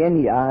 And again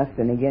he asked,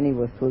 and again he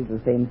was told the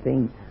same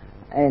thing.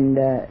 And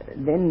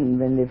then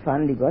when they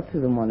finally got to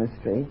the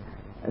monastery,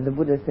 the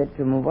Buddha said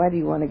to him, well, why do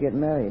you want to get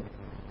married?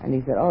 And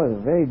he said, oh, a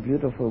very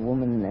beautiful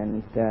woman,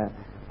 and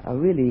I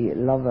really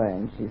love her,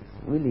 and she's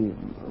really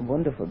a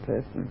wonderful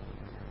person.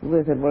 The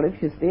Buddha said, well,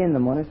 if you stay in the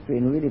monastery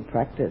and really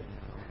practice,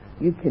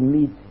 you can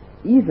meet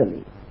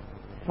easily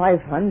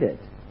 500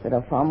 that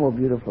are far more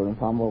beautiful and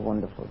far more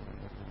wonderful.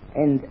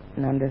 And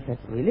Nanda said,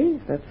 really?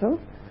 Is that so?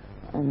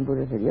 And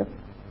Buddha said, yep.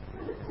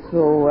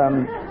 So,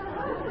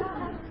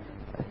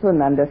 so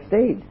Nanda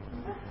stayed.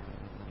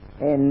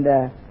 And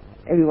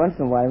every once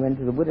in a while I went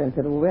to the Buddha and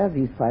said, well, where are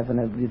these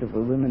 500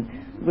 beautiful women?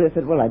 The Buddha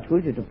said, well, I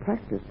told you to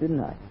practice,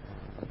 didn't I?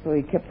 So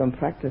he kept on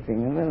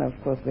practicing. And then, of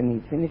course, when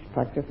he finished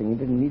practicing, he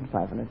didn't need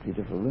 500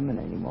 beautiful women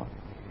anymore.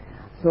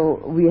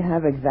 So we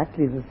have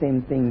exactly the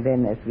same thing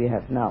then as we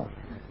have now.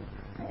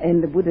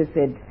 And the Buddha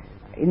said,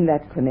 in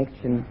that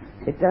connection,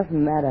 it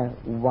doesn't matter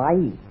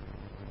why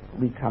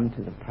we come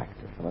to the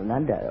practice. Well,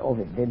 Nanda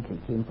evidently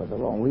came for the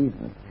wrong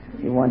reasons.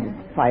 He wanted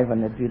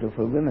 500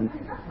 beautiful women.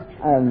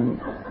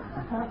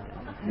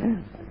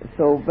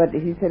 But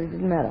he said it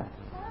didn't matter,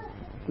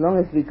 as long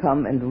as we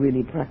come and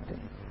really practice.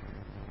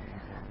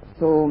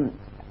 So,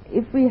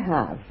 if we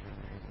have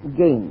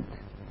gained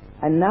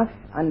enough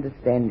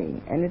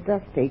understanding, and it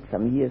does take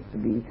some years to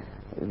be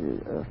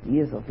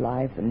years of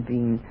life and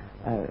being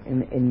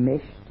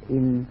enmeshed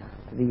in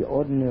the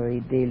ordinary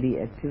daily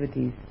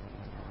activities,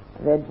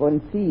 that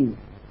one sees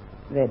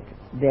that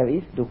there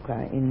is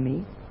dukkha in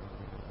me,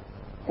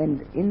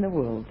 and in the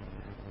world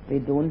they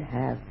don't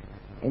have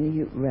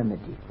any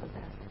remedy for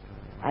that.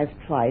 I've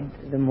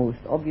tried the most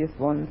obvious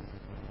ones,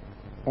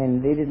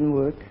 and they didn't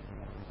work,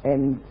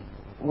 and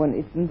one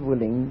isn't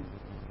willing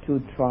to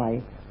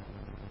try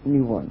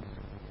new ones.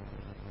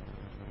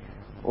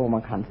 Or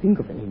one can't think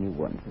of any new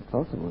ones. It's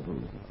also a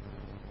reason.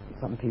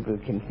 Some people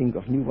can think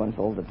of new ones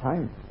all the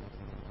time.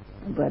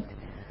 But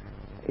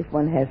if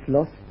one has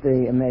lost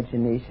the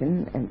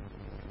imagination and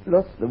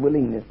lost the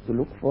willingness to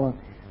look for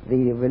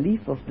the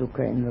relief of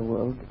dukkha in the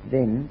world,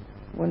 then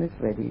one is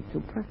ready to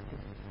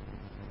practice.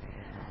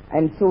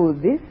 And so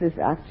this is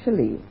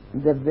actually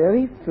the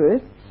very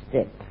first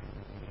step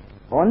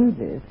on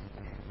this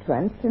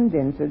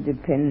transcendental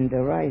dependent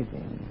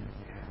arising,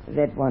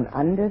 that one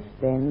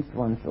understands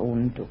one's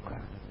own dukkha.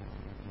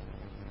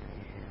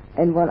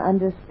 And one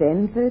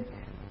understands it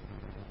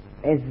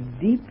as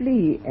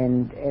deeply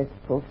and as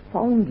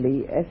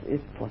profoundly as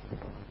is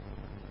possible.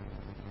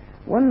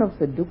 One of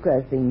the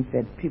dukkha things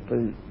that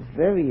people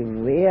very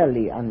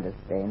rarely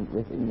understand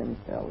within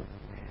themselves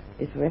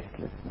is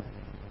restlessness.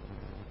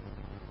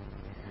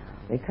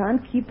 They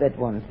can't keep at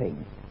one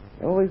thing.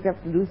 They always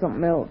have to do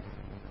something else.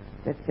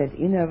 That's that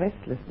inner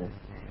restlessness,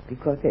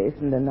 because there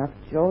isn't enough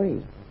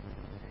joy,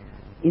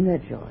 inner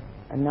joy,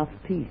 enough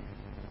peace.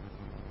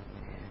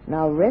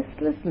 Now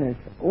restlessness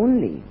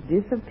only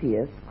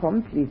disappears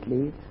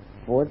completely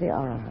for the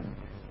Arahant.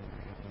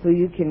 So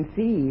you can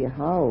see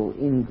how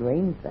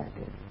ingrained that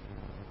is.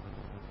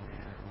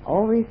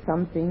 Always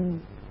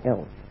something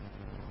else,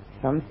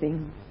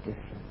 something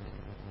different.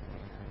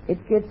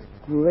 It gets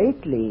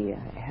greatly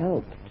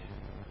helped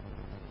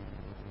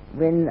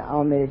when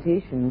our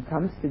meditation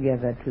comes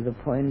together to the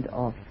point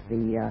of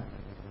the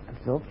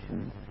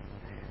absorption,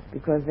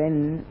 because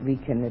then we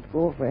can let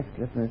go of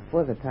restlessness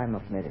for the time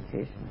of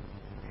meditation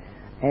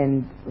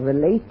and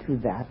relate to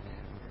that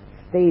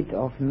state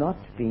of not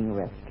being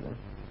restless,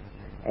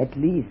 at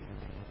least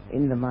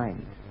in the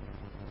mind.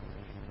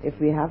 If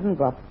we haven't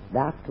got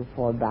that to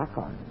fall back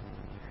on,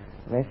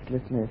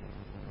 restlessness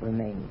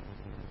remains.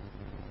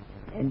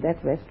 And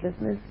that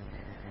restlessness,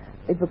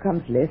 it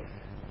becomes less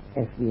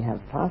as we have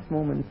past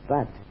moments,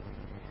 but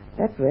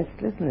that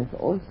restlessness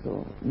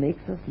also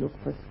makes us look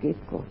for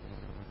scapegoats.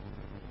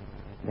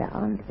 There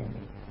aren't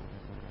any.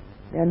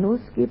 There are no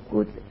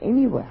scapegoats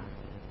anywhere.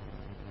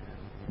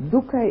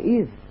 Dukkha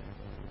is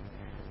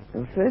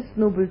the first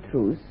noble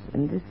truth,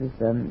 and this is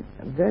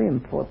very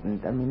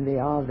important. I mean, they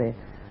are the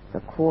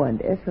core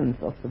and essence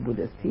of the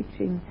Buddha's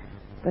teaching,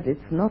 but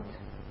it's not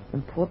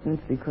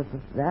important because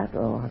of that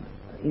or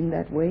in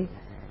that way.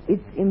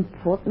 It's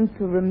important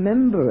to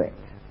remember it,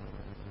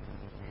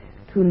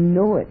 to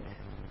know it,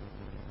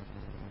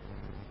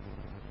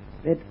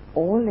 that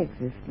all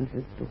existence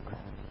is dukkha.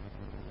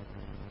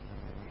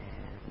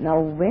 Now,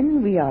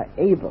 when we are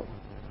able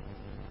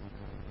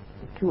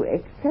to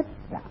accept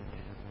that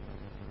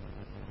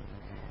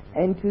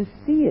and to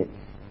see it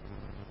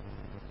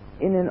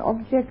in an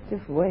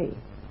objective way,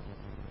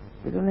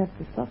 we don't have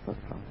to suffer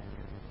from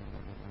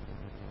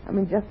it. I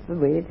mean, just the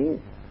way it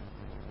is.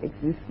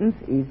 Existence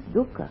is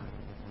dukkha.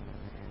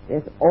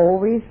 There's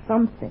always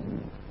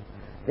something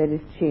that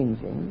is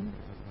changing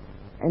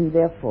and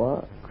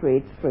therefore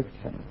creates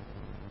friction.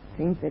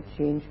 Things that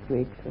change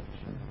create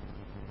friction.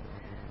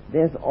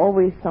 There's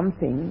always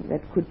something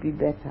that could be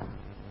better.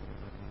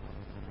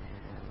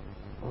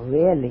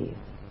 Rarely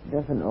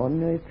does an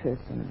ordinary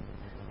person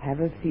have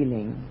a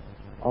feeling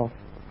of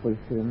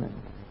fulfillment.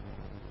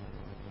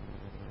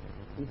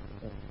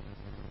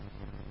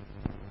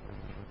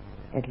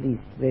 At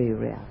least very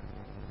rare.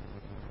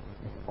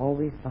 There's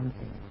always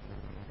something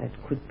that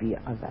could be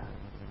other.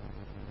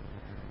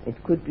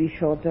 It could be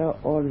shorter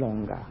or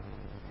longer.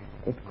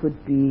 It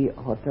could be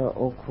hotter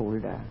or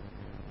colder.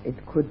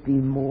 It could be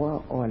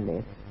more or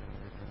less.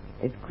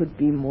 It could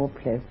be more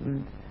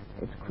pleasant.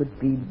 It could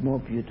be more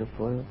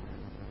beautiful.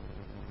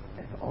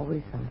 There's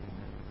always something.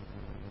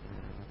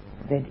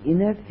 That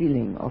inner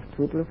feeling of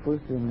total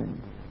fulfillment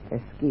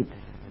escapes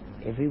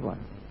everyone.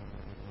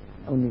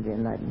 Only the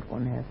enlightened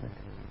one has it.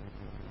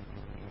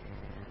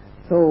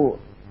 So,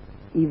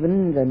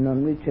 even the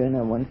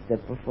non-returner one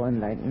step before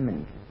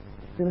enlightenment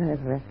still has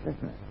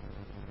restlessness,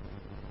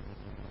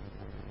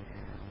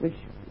 which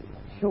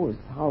shows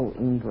how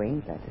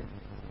ingrained that is.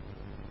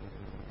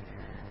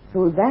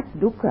 So that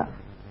dukkha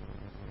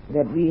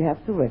that we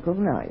have to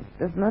recognize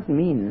does not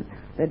mean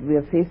that we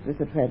are faced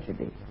with a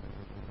tragedy.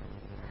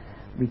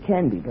 We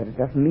can be, but it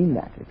doesn't mean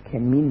that. It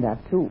can mean that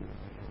too.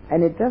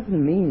 And it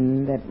doesn't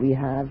mean that we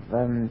have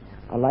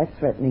a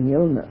life-threatening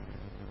illness,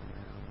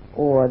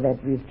 or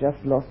that we've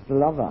just lost a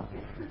lover,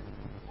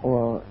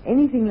 or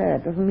anything like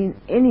that. It doesn't mean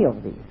any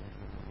of these.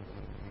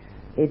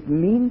 It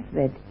means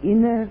that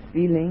inner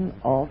feeling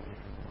of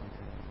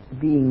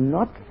being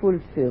not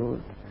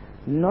fulfilled,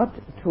 not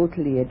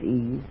totally at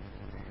ease,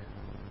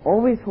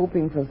 always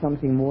hoping for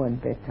something more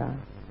and better,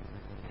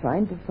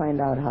 trying to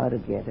find out how to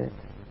get it,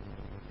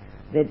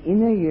 that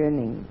inner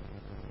yearning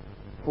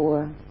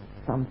for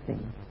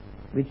something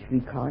which we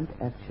can't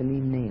actually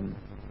name.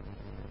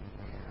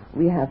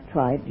 We have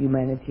tried,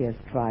 humanity has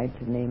tried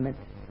to name it,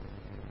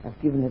 have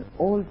given it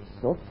all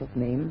sorts of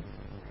names,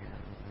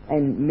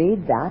 and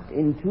made that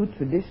into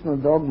traditional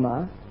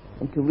dogma,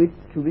 and to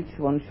which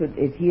one should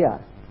adhere.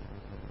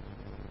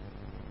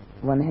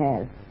 One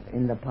has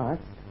in the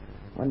past,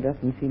 one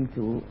doesn't seem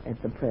to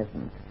at the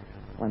present.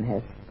 One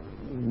has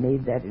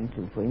made that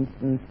into, for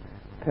instance,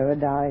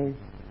 paradise,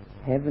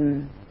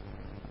 heaven,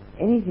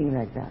 anything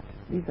like that.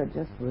 These are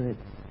just words.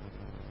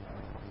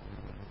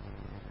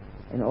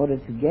 in order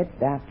to get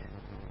that,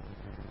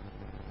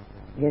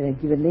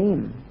 give a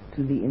name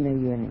to the inner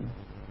yearning,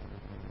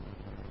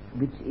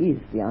 which is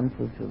the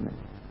unfulfillment,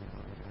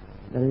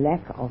 the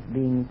lack of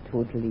being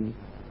totally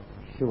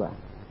sure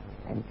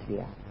and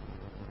clear.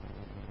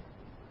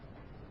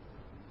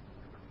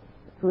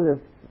 So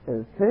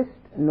the first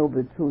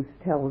noble truth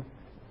tells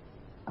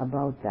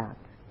about that.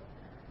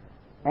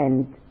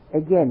 And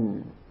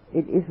again,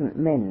 it isn't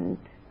meant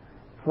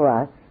for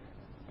us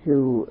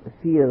to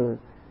feel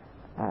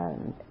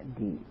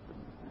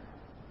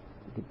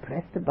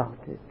depressed about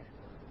it,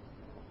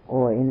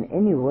 or in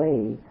any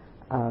way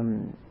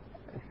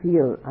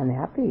feel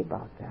unhappy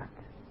about that.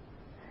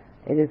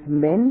 It is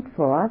meant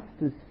for us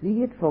to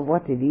see it for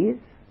what it is,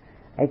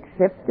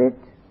 accept it,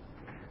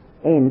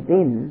 and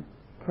then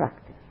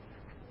practice.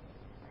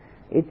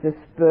 It's a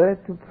spur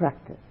to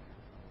practice.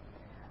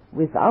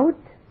 Without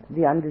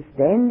the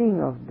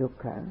understanding of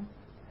dukkha,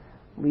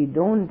 we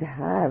don't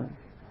have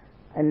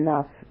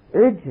enough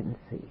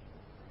urgency.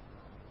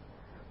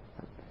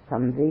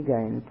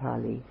 Samvega in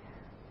Pali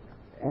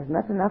has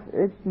not enough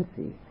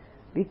urgency,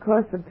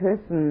 because the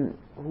person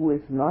who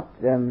is not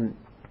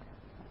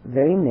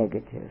very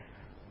negative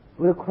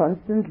will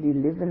constantly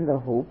live in the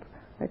hope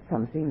that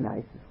something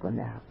nice is going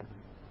to happen.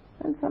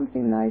 And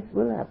something nice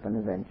will happen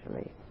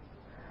eventually.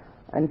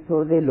 And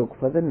so they look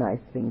for the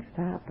nice things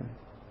to happen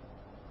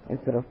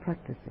instead of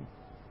practicing.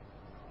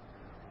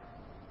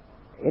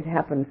 It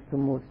happens to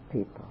most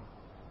people.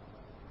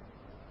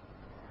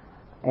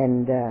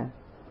 And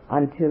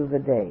until the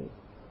day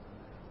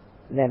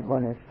that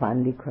one is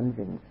finally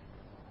convinced,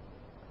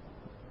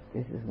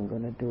 this isn't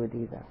going to do it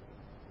either.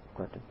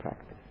 Got to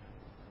practice.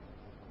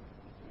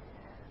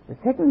 The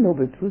second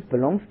noble truth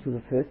belongs to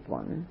the first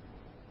one,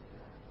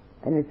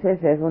 and it says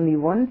there's only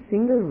one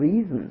single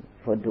reason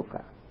for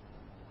dukkha,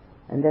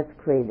 and that's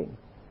craving.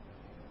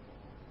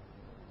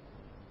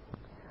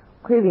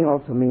 Craving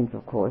also means,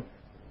 of course,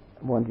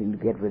 wanting to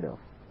get rid of.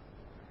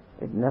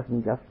 It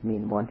doesn't just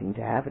mean wanting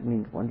to have, it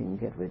means wanting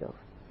to get rid of.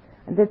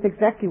 And that's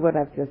exactly what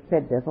I've just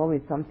said. There's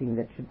always something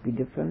that should be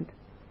different.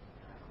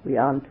 We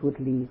aren't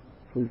totally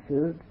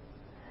fulfilled.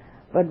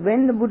 But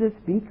when the Buddha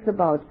speaks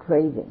about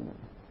craving,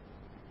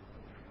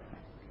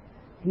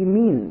 he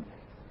means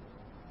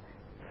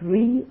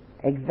three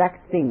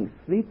exact things,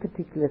 three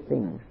particular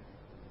things.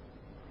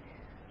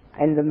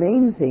 And the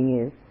main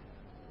thing is,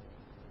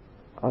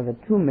 or the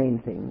two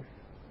main things,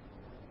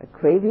 the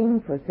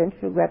craving for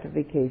sensual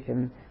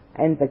gratification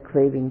and the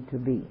craving to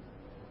be.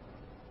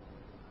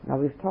 Now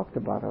we've talked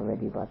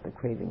already about the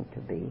craving to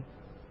be.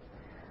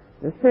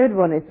 The third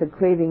one is the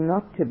craving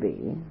not to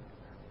be,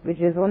 which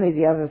is only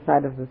the other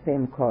side of the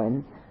same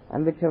coin,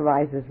 and which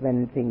arises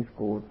when things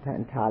go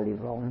entirely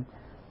wrong,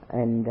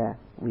 and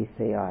we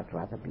say, oh, I'd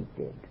rather be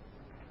dead.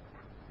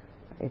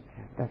 It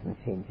doesn't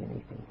change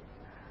anything.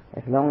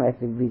 As long as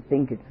we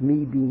think it's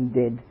me being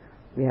dead,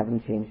 we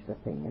haven't changed a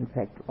thing. In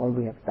fact, all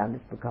we have done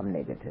is become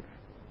negative.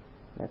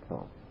 That's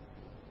all.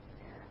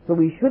 So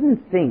we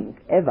shouldn't think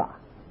ever,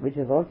 which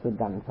is also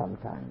done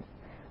sometimes,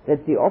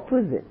 that the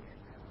opposite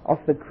of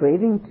the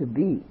craving to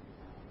be,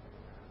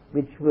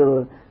 which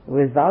will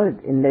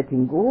result in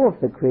letting go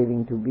of the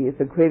craving to be, is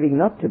the craving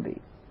not to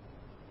be.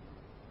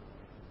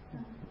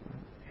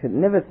 Should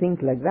never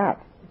think like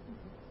that,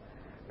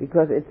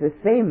 because it's the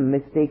same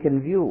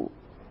mistaken view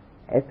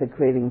as the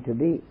craving to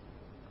be.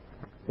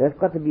 There's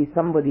got to be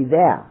somebody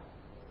there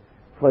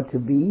for to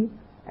be,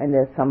 and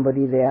there's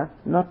somebody there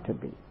not to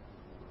be.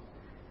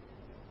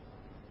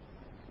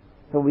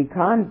 So we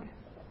can't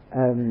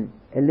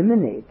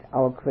eliminate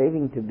our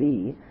craving to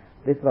be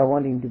with our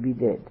wanting to be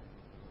dead.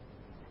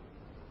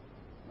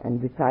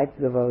 And besides,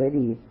 we've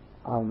already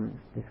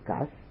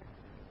discussed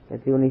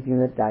that the only thing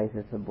that dies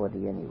is the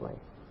body anyway.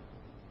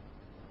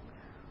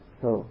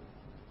 So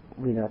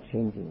we're not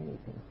changing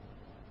anything.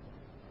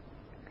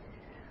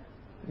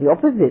 The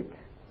opposite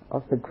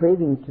of the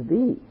craving to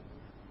be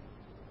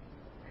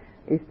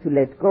is to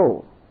let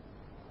go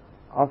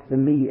of the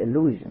me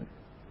illusion.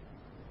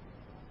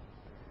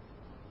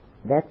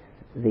 That's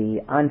the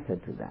answer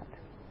to that.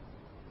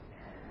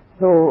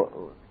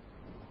 So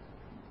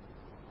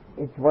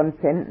it's one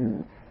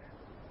sentence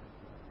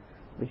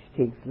which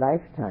takes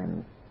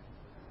lifetimes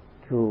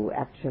to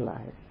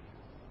actualize.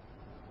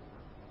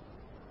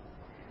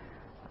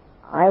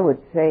 I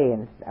would say,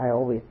 and I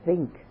always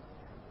think,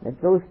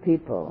 that those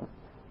people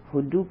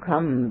who do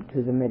come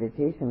to the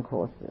meditation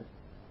courses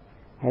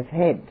have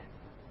had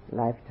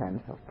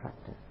lifetimes of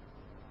practice,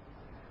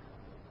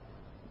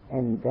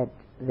 and that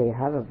they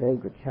have a very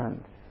good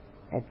chance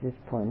at this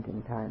point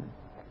in time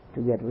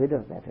to get rid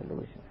of that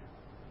illusion.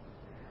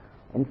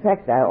 In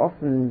fact, I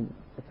often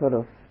sort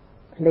of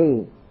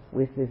play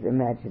with this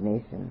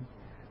imagination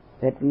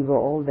that we were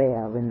all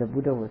there when the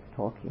Buddha was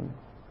talking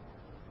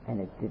and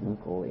it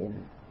didn't go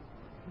in.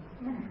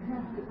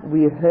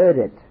 We heard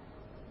it,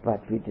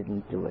 but we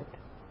didn't do it.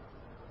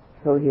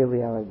 So here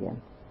we are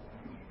again.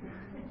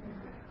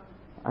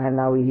 And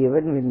now we hear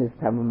it, and this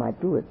time we might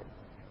do it.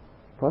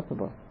 It's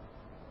possible.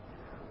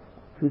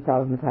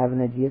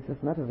 2,500 years is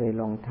not a very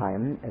long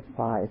time as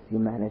far as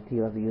humanity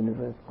or the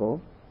universe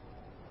go.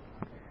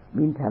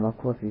 Meantime, of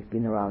course, we've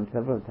been around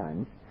several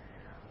times,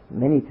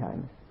 many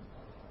times.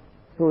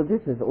 So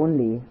this is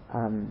only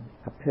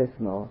a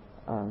personal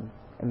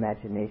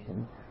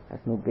imagination.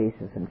 There's no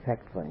basis in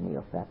fact for any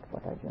of that,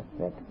 what I just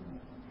said.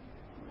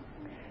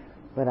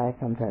 But I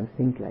sometimes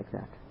think like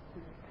that.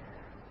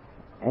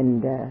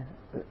 And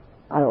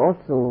I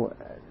also,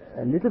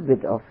 a little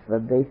bit of the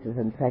basis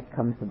in fact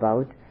comes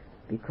about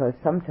because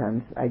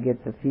sometimes I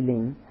get the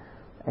feeling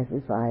as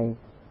if I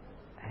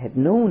had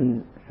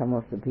known some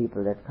of the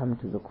people that come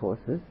to the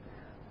courses,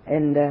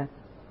 and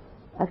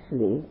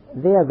actually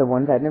they are the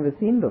ones I'd never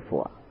seen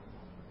before.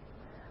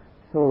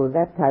 So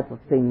that type of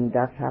thing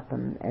does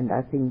happen, and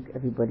I think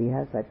everybody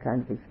has that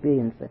kind of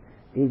experience,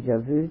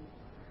 déjà vu,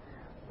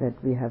 that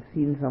we have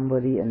seen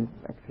somebody and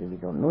actually we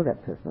don't know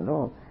that person at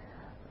all.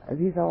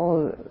 These are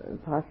all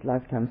past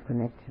lifetimes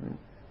connections.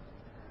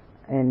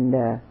 And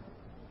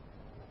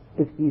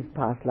if these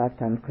past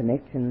lifetimes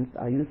connections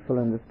are useful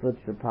on the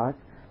spiritual path,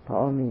 by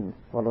all means,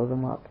 follow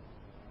them up.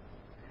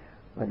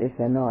 But if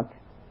they're not,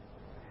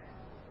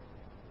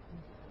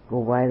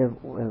 go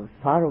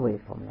far away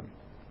from them.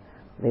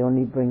 They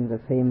only bring the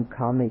same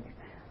karmic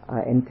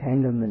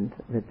entanglement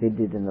that they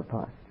did in the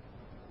past.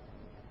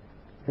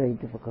 Very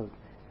difficult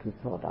to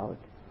sort out.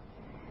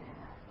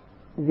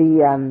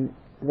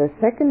 The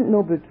second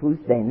noble truth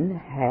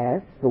then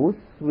has those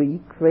three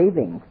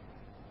cravings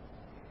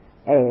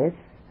as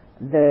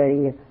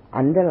the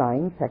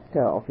underlying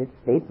factor of its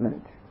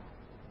statement.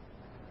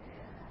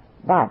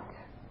 But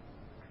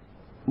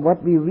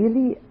what we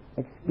really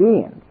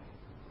experience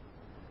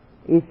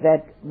is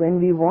that when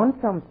we want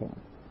something,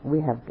 we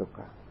have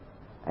dukkha.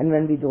 And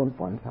when we don't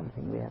want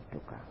something, we have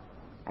dukkha.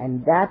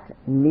 And that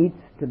needs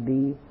to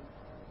be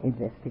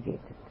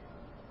investigated,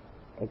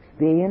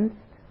 experienced,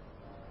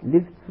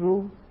 lived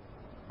through,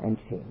 and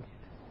changed.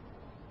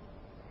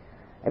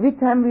 Every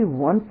time we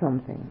want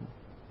something,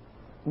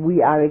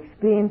 we are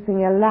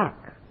experiencing a lack.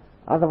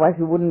 Otherwise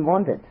we wouldn't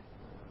want it.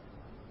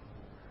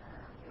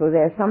 So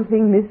there's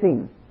something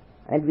missing,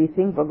 and we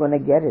think we're going to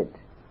get it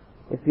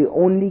if we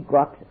only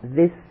got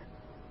this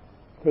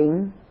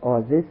thing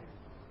or this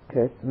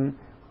person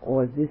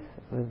or this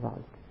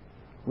result.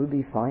 We'll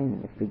be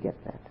fine if we get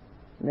that.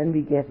 And then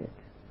we get it.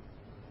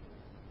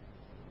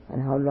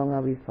 And how long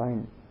are we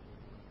fine?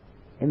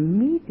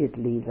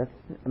 Immediately the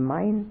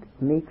mind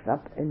makes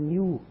up a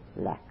new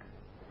lack,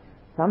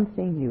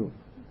 something new.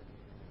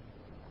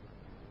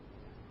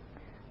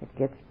 It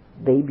gets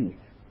babies,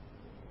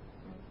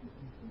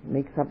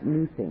 makes up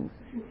new things.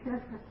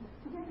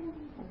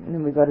 And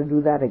then we got to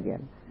do that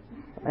again.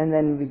 And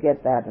then we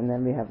get that, and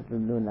then we have to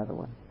do another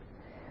one.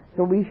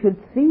 So we should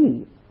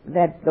see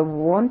that the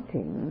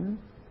wanting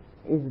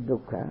is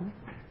dukkha,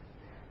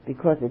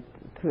 because it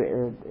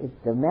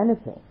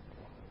manifests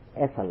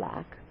as a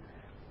lack,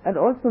 and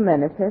also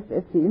manifests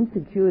as the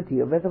insecurity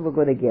of whether we're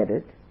going to get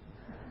it,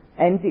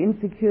 and the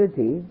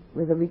insecurity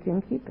whether we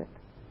can keep it.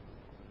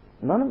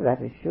 None of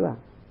that is sure.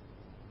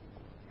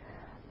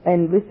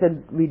 And with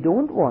the we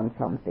don't want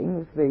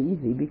something, it's very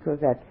easy because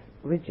that's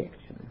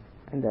rejection,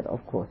 and that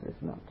of course is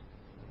not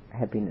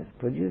happiness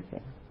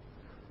producing.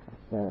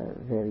 It's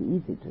very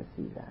easy to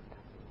see that.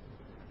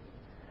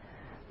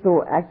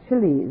 So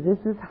actually this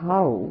is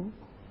how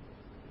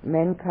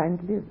mankind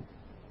lives.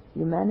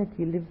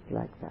 Humanity lives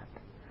like that,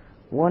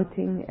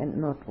 wanting and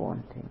not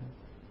wanting.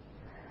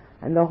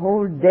 And the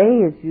whole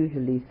day is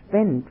usually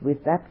spent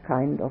with that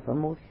kind of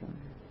emotion.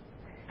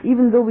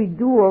 Even though we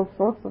do all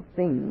sorts of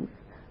things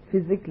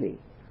physically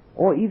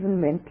or even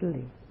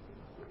mentally,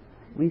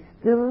 we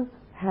still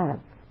have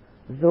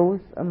those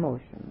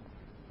emotions.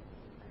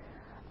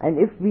 And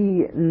if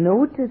we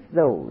notice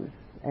those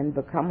and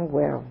become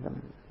aware of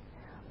them,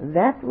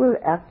 that will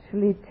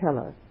actually tell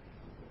us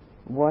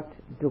what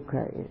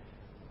dukkha is.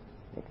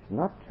 It's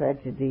not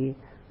tragedy,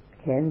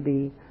 can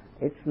be,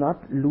 it's not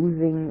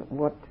losing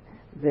what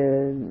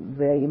the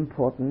very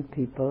important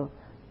people,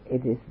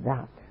 it is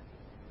that.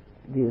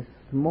 These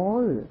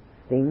small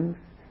things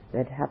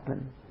that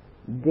happen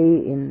day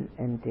in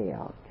and day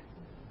out.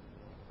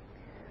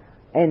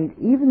 And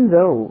even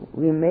though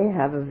we may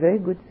have a very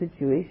good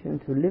situation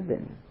to live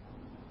in,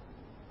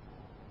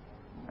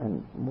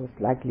 and most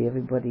likely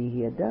everybody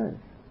here does,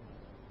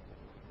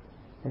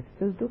 there's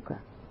still dukkha.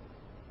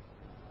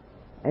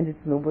 And it's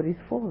nobody's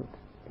fault.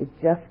 It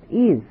just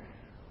is.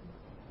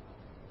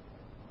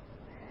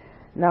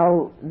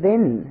 Now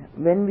then,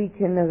 when we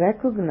can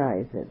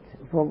recognize it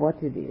for what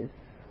it is,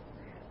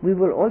 we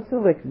will also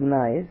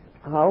recognize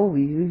how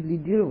we usually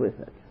deal with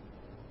it.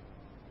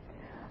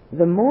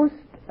 The most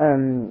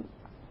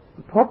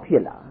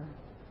popular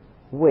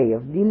way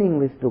of dealing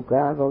with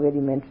dukkha, I've already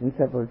mentioned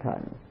several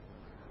times.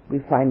 We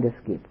find a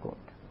scapegoat.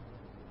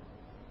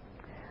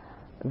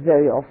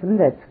 Very often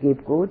that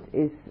scapegoat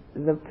is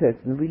the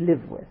person we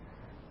live with.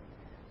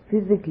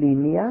 Physically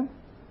near,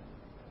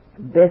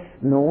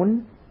 best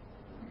known,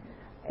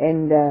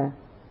 and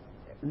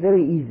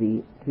very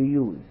easy to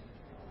use.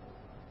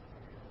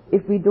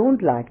 If we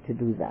don't like to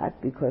do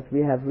that because we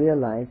have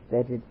realized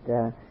that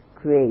it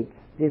creates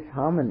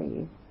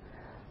disharmony,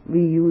 we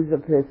use a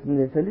person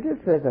that's a little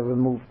further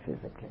removed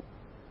physically.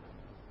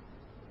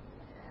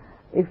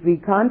 If we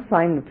can't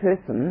find a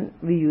person,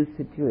 we use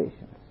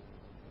situations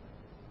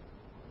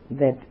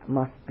that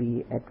must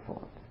be at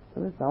fault.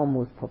 So that's our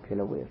most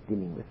popular way of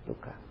dealing with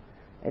dukkha.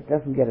 It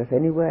doesn't get us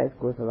anywhere, it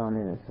goes around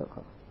in a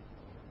circle.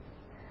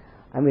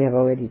 And we have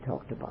already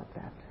talked about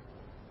that.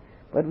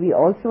 But we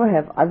also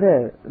have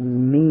other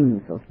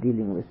means of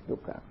dealing with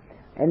dukkha.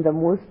 And the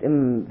most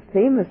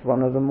famous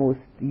one, or the most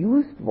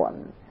used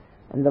one,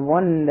 and the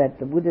one that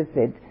the Buddha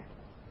said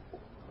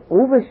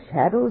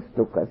overshadows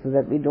dukkha so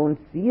that we don't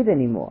see it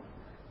anymore,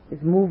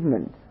 is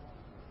movement.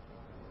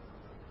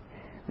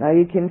 Now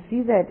you can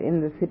see that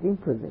in the sitting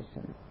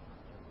position.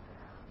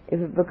 If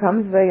it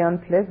becomes very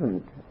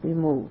unpleasant, we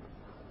move.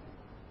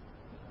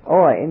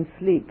 Or in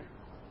sleep.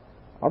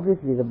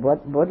 Obviously the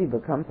body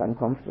becomes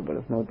uncomfortable,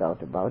 there's no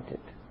doubt about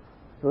it.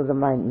 So the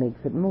mind makes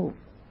it move.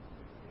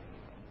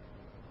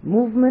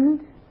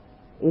 Movement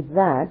is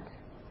that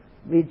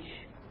which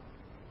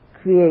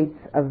creates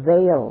a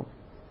veil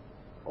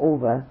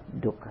over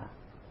dukkha.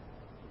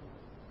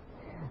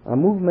 A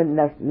movement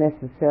not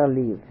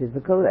necessarily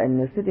physical, and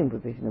in a sitting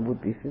position it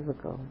would be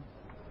physical.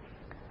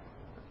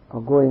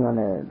 Or going on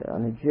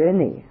a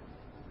journey,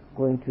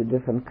 going to a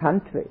different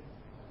country,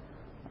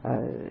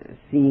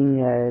 seeing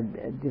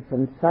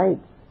different sights.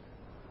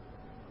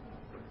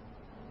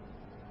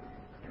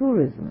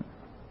 Tourism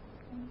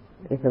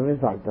is a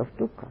result of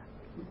dukkha.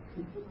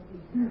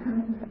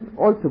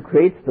 Also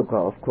creates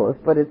dukkha, of course,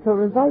 but it's a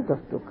result of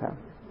dukkha.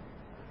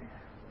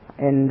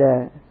 And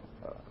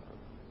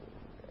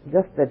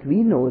just that we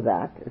know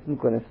that isn't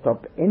going to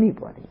stop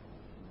anybody.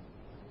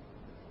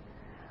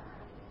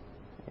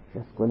 It's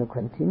just going to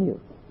continue.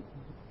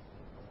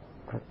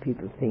 Because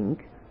people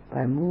think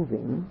by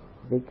moving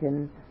they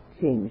can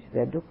change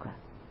their dukkha.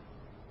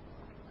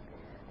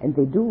 And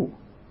they do.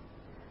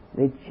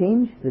 They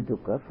change the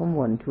dukkha from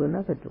one to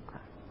another dukkha.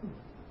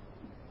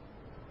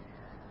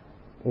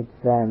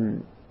 It's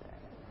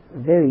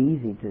very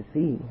easy to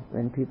see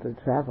when people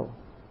travel.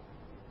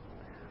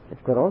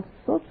 They've got all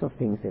sorts of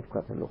things they've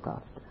got to look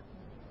after.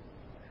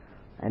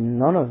 And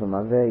none of them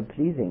are very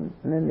pleasing.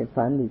 And then they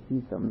finally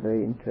see some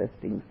very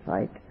interesting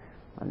sight.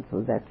 And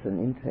so that's an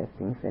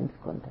interesting sense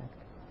contact.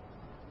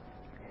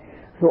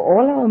 So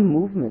all our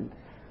movements,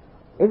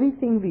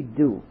 everything we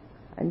do,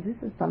 and this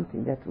is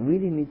something that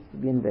really needs to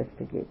be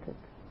investigated,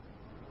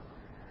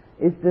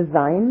 is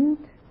designed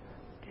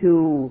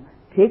to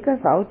take us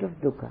out of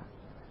dukkha.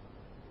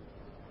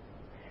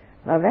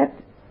 Now that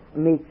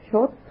makes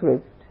short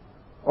shrift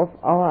of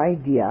our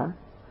idea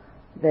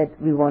that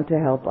we want to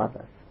help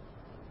others.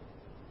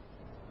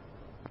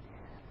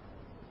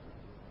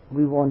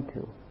 We want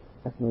to,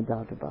 there's no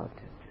doubt about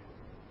it.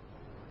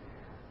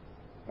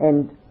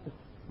 And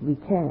we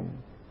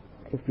can,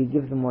 if we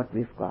give them what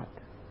we've got.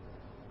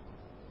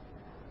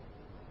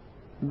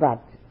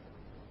 But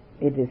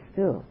it is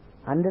still,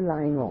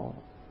 underlying all,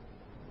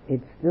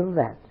 it's still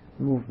that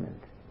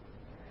movement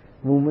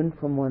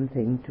from one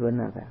thing to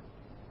another.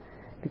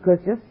 Because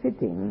just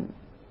sitting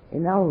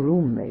in our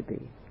room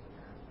maybe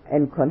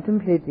and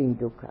contemplating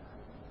dukkha,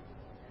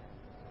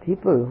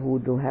 people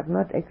who have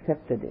not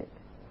accepted it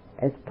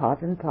as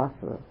part and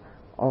parcel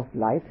of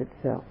life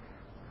itself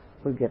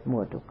will get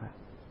more dukkha,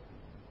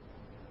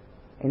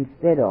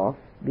 instead of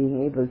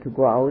being able to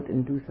go out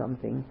and do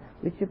something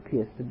which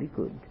appears to be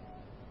good.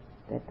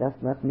 That does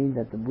not mean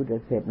that the Buddha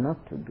said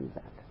not to do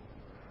that.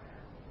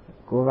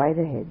 Go right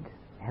ahead.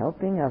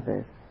 Helping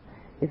others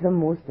is the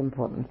most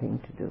important thing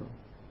to do.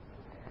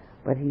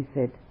 But he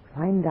said,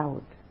 find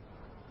out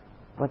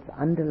what's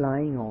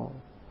underlying all.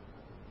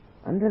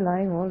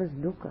 Underlying all is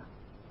dukkha.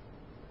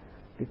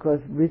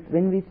 Because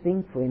when we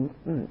think, for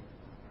instance,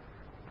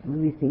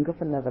 when we think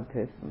of another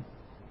person,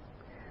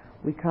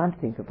 we can't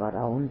think about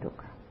our own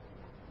dukkha.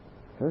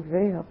 So it's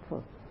very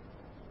helpful.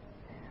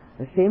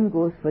 The same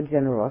goes for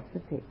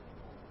generosity,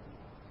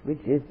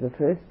 which is the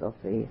first of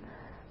the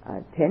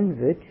 10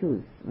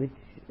 virtues which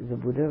the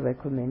Buddha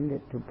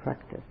recommended to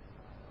practice.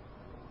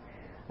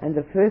 And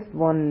the first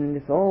one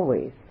is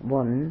always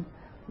one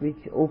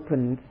which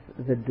opens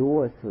the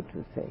door, so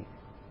to say.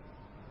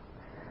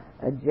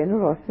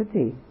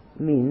 Generosity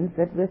means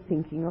that we're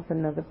thinking of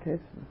another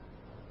person.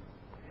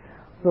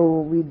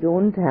 So we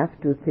don't have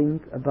to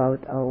think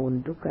about our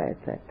own dukkha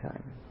at that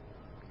time.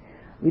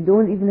 We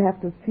don't even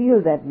have to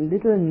feel that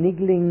little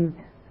niggling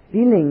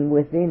feeling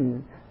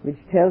within which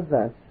tells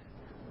us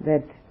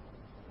that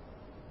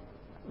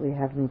we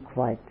haven't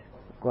quite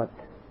got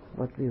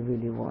what we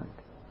really want.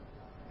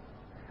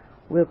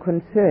 We're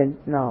concerned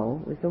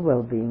now with the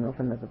well-being of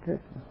another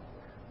person.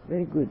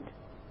 Very good.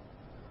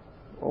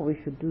 Or we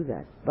should do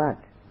that, but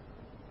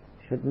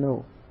should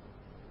know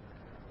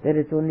that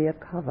it's only a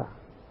cover-up.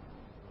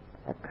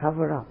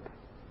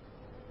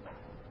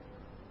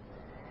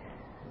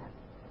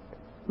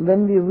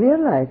 When we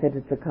realize that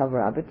it's a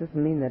cover-up, it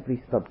doesn't mean that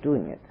we stop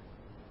doing it.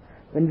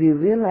 When we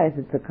realize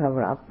it's a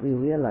cover-up, we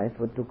realize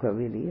what dukkha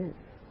really is.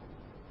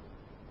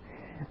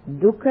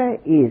 Dukkha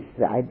is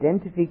the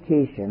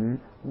identification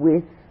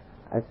with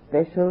a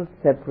special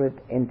separate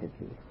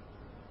entity.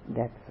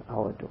 That's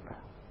our dukkha.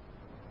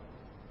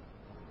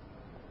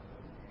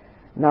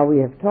 Now we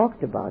have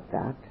talked about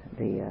that,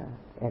 the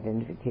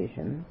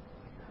identification,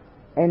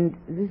 and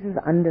this is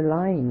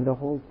underlying the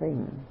whole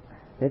thing.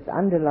 That's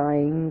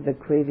underlying the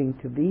craving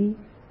to be,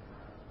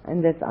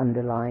 and that's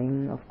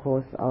underlying, of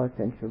course, our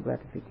sensual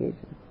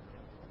gratification.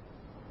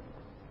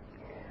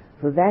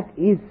 So that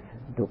is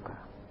dukkha.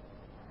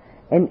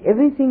 And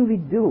everything we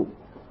do,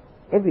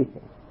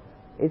 everything,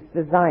 is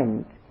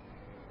designed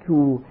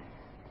to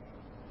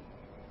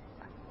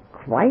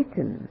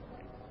quieten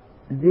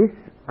this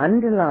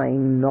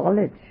underlying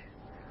knowledge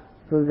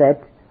so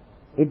that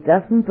it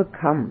doesn't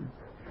become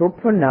so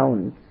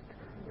pronounced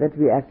that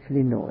we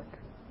actually know it.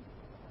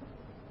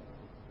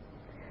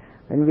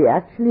 When we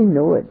actually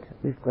know it,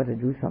 we've got to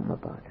do something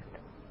about it.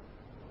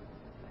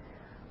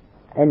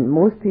 And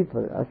most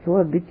people are so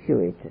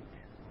habituated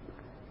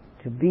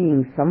to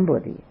being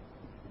somebody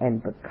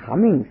and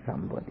becoming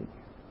somebody.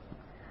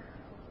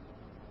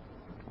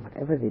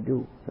 Whatever they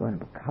do, they want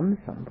to become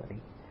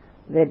somebody,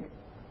 that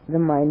the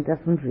mind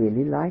doesn't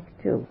really like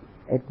to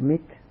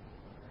admit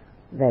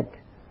that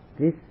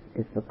this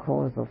is the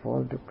cause of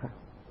all dukkha.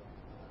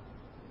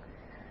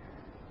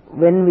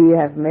 When we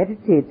have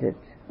meditated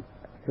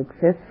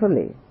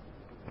successfully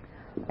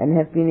and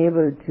have been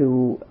able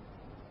to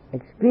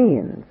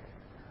experience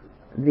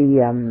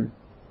the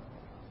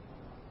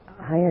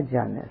higher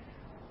jhanas,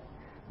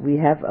 we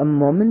have a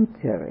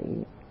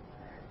momentary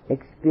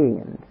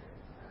experience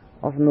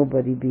of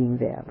nobody being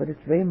there, but it's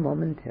very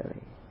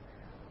momentary,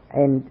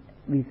 and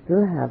we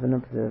still have an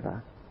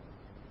observer,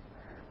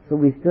 so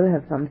we still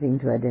have something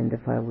to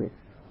identify with,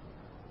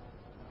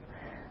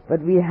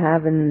 but we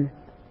have a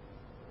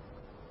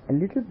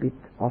little bit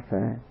of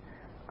a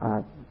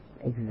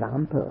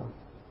example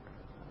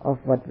of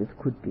what this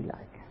could be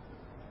like.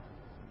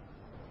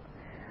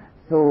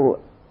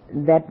 So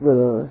that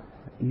will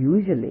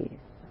usually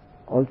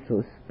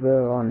also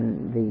spur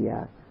on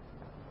the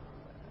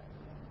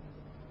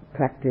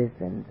practice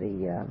and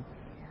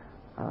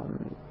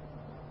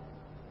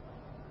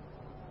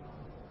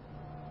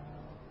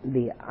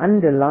the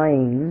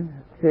underlying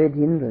third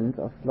hindrance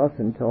of sloth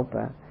and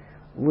torpor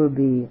will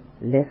be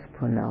less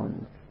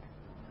pronounced,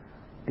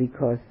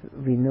 because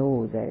we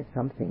know there is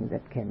something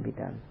that can be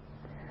done.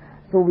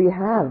 So we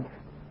have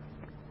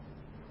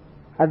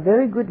a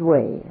very good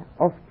way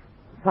of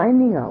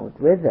finding out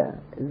whether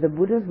the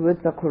Buddha's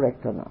words are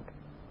correct or not.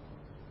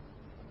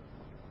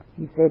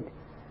 He said,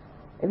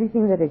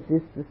 everything that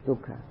exists is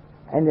dukkha,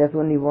 and there's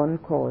only one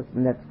cause,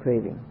 and that's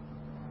craving.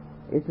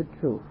 Is it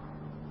true?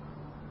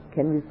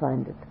 Can we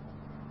find it?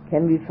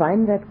 Can we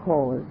find that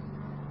cause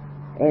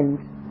and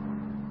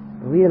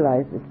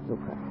realize it's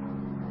dukkha?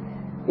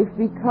 If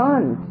we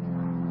can't,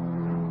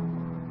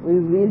 we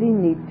really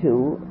need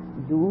to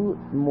do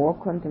more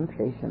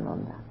contemplation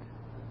on that.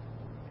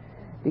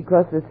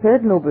 Because the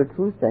third noble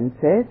truth then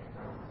says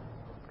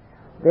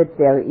that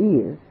there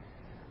is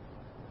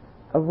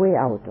a way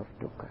out of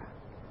dukkha,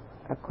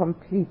 a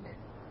complete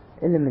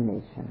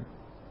elimination,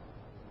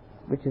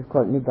 which is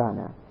called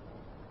nibbana.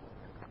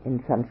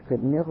 In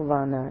Sanskrit,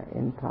 nirvana;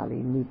 in Pali,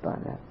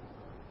 nibbana.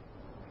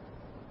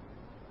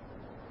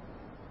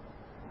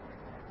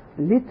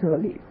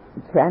 Literally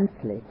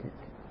translated,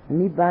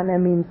 nibbana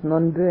means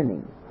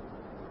non-burning.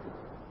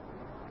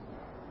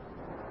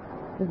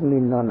 It doesn't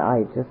mean non-I,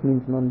 it just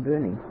means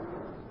non-burning,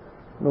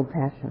 no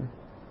passion.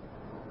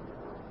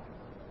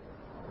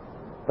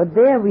 But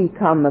there we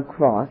come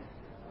across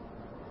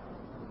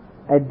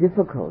a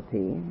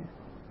difficulty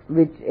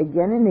which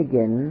again and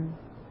again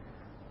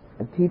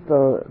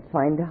people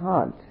find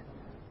hard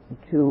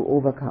to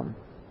overcome.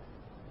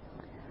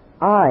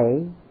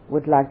 I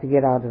would like to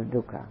get out of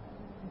dukkha.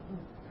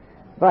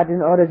 But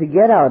in order to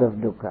get out of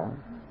dukkha,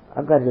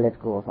 I've got to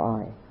let go of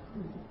I.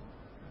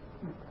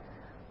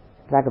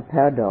 It's like a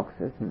paradox,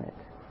 isn't it?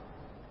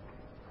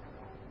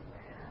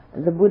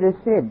 The Buddha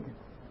said,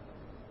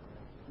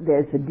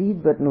 there's a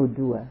deed but no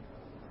doer.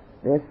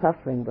 There's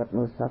suffering but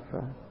no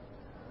sufferer.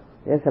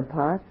 There's a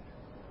path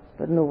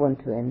but no one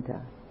to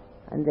enter.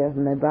 And there's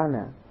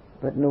nibbana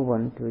but no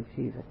one to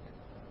achieve it.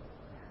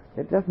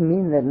 That doesn't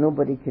mean that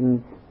nobody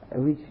can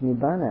reach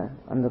nibbana,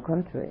 on the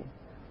contrary.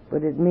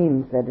 But it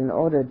means that in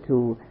order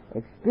to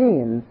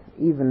experience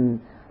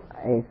even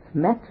a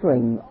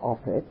smattering of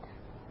it,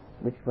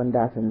 which one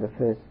does in the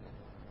first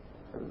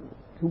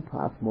two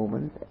path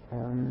moments,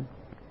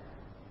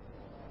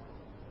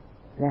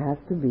 there has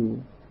to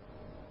be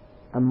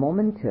a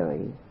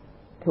momentary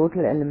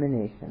total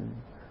elimination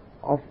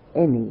of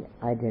any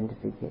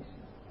identification.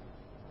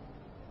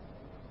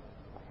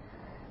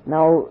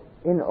 Now,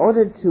 in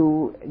order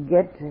to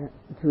get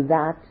to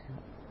that,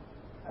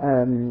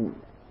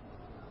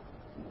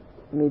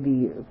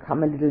 maybe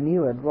come a little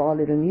nearer, draw a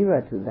little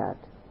nearer to that,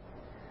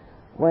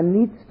 one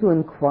needs to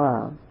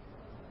inquire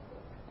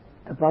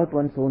about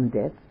one's own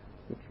death,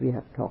 which we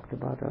have talked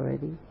about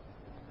already,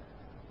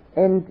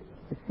 and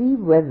see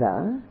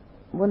whether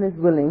one is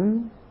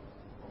willing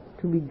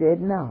to be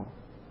dead now.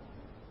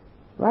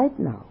 right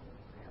now.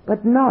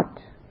 But not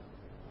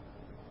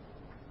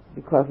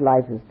because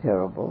life is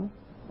terrible,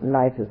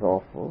 life is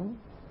awful,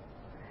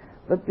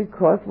 but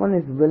because one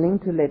is willing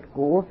to let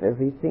go of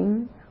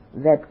everything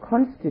that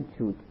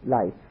constitutes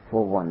life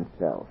for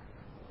oneself,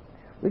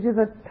 which is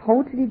a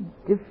totally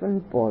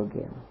different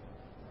ballgame.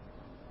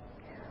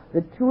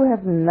 The two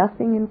have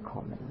nothing in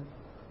common.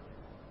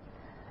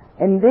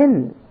 And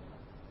then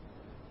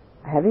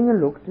having a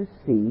look to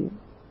see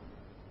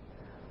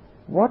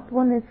what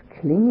one is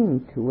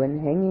clinging to and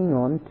hanging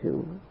on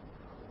to,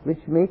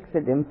 which makes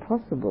it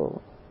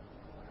impossible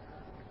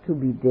to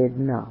be dead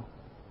now.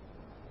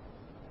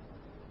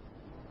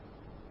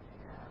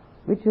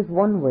 Which is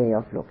one way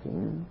of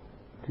looking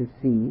to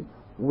see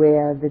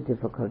where the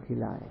difficulty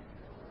lies.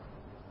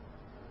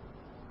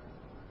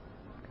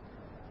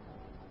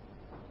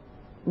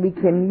 We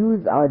can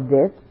use our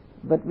death,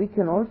 but we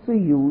can also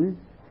use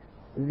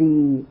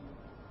the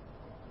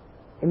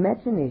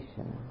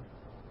imagination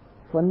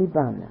for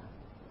Nibbana.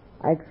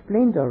 I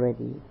explained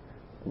already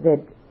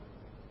that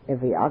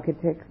every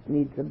architect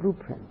needs a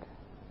blueprint.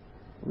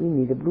 We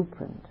need a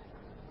blueprint.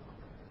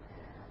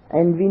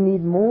 And we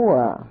need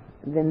more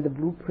than the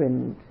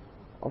blueprint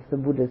of the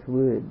Buddha's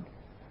words.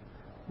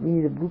 We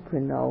need a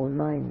blueprint in our own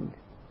mind.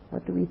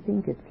 What do we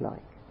think it's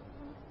like?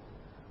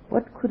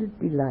 What could it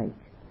be like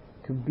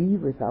to be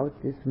without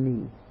this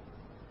me?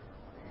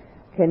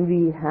 Can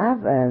we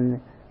have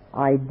an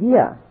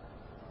idea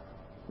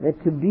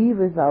that to be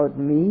without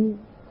me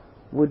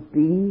would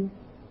be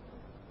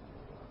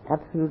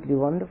absolutely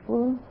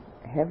wonderful,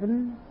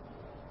 heaven,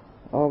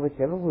 or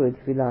whichever words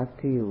we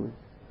like to use,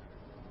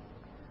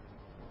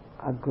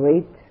 a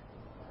great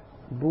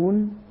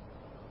boon,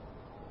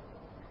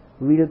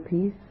 real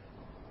peace,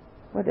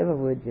 whatever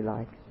word you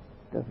like,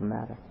 doesn't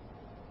matter.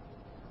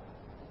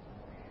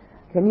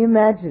 Can you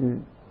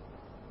imagine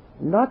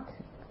not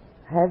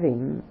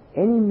having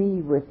any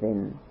me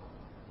within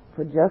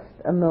for just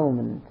a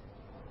moment?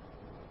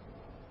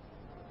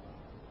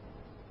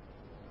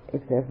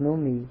 If there's no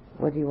me,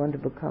 what do you want to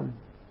become?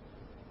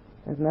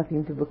 There's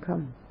nothing to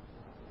become.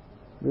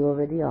 We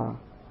already are.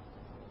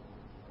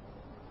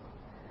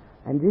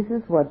 And this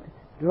is what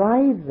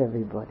drives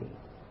everybody,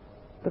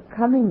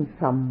 becoming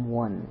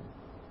someone.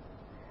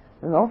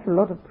 There's an awful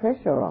lot of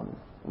pressure on.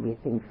 We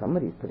think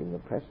somebody's putting the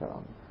pressure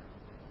on.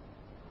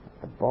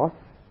 The boss,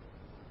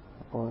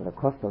 or the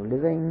cost of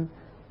living,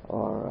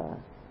 or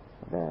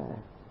the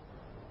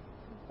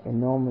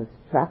enormous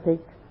traffic,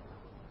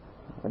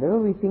 whatever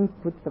we think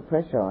puts the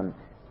pressure on.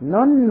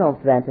 None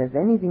of that has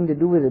anything to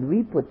do with it.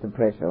 We put the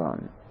pressure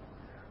on.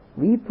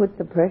 We put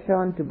the pressure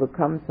on to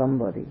become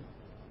somebody.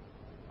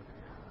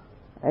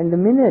 And the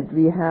minute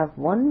we have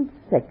 1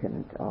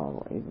 second,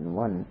 or even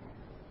 1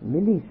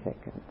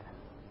 millisecond,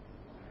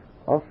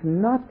 of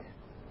not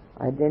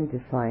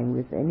identifying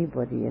with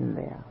anybody in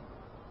there,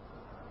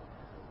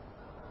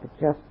 but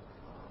just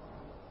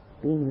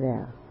being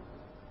there,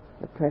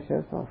 the pressure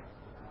is off.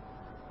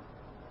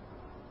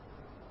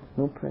 There's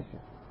no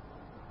pressure.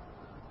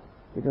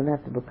 You don't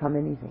have to become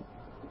anything.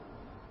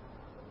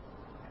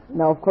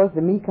 Now, of course,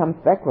 the me comes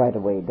back right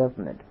away,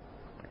 doesn't it?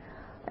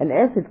 And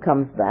as it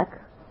comes back,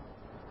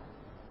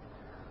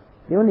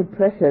 the only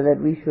pressure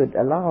that we should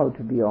allow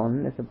to be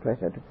on is the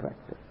pressure to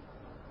practice,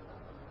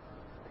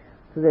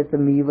 so that the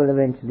me will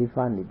eventually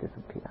finally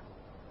disappear.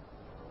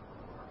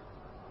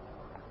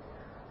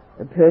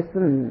 A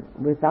person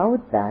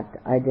without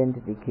that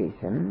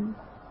identification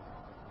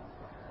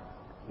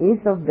is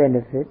of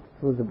benefit,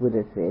 so the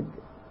Buddha said,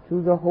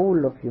 to the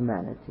whole of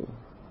humanity.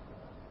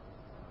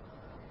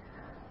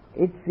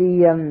 It's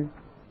the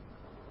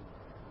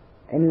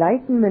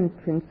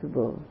enlightenment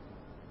principle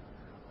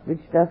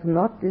which does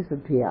not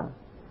disappear.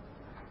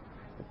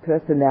 The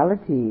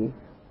personality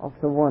of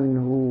the one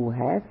who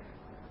has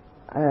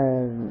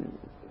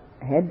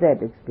had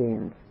that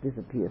experience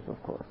disappears,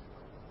 of course,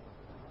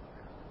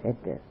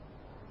 at death.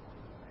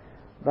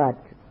 But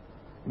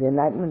the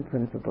enlightenment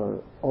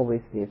principle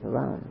always stays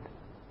around.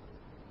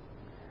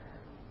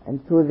 And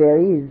so there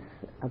is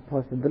a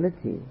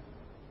possibility,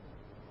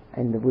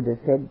 and the Buddha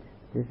said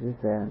this is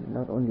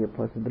not only a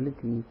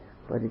possibility,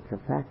 but it's a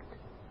fact,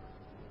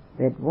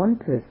 that one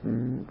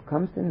person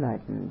becomes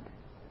enlightened,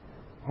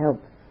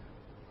 helps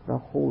the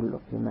whole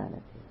of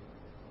humanity.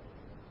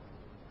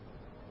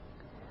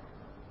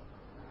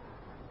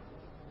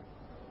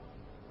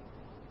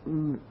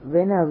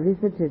 When I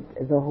visited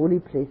the holy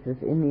places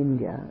in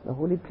India, the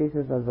holy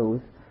places are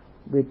those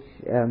which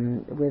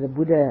where the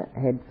Buddha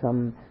had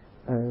some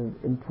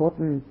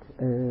important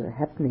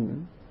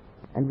happening,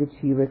 and which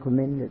he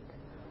recommended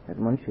that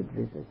one should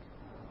visit.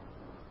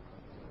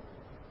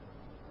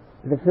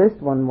 The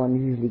first one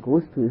usually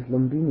goes to is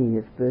Lumbini,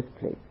 his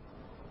birthplace.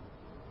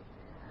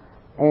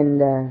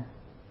 And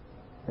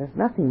there's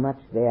nothing much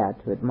there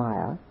to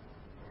admire.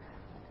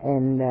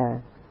 And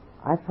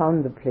I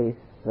found the place,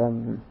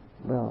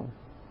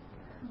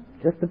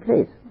 just a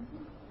place.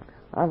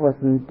 I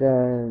wasn't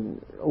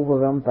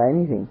overwhelmed by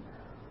anything.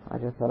 I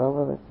just thought, oh,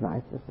 well, that's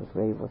nice. This is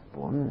where he was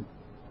born.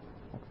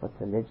 That's what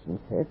the legend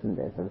says. And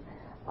there's a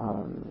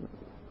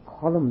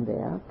column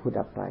there, put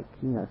up by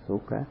King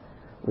Asoka,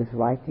 with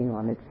writing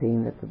on it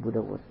saying that the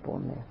Buddha was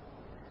born there.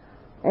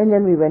 And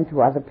then we went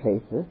to other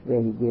places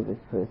where he gave his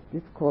first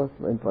discourse,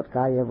 in Bodh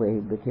Gaya where he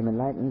became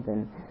enlightened,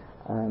 and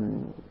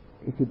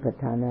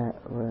Isipatana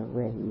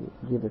where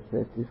he gave his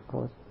first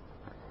discourse.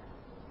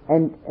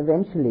 And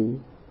eventually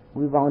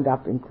we wound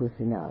up in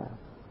Kusinara,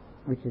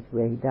 which is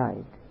where he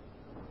died.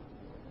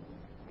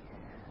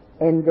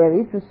 And there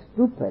is a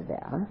stupa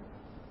there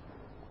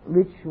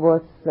which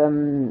was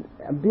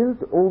built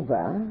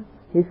over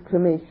his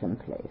cremation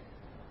place.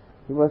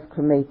 He was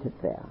cremated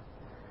there.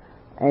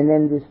 And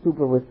then the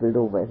stupa was built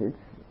over it. It's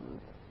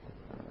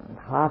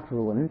half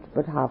ruined,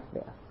 but half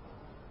there.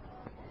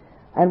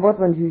 And what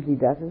one usually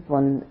does is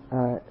one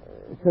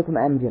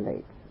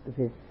circumambulates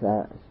this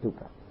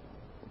stupa.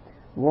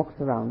 Walks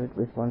around it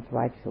with one's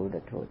right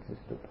shoulder towards the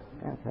stupa.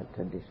 That's a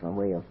traditional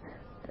way of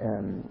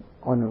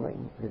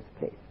honoring this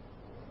place.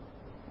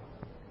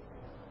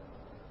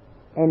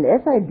 And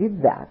as I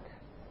did that,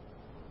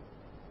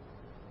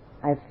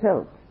 I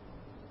felt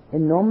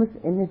enormous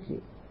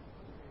energy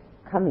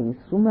coming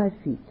through my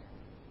feet,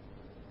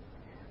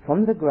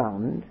 from the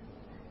ground,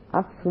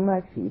 up through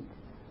my feet,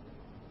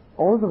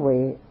 all the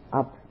way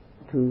up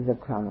to the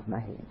crown of my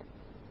head.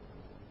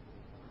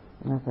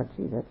 And I thought,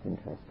 gee, that's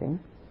interesting.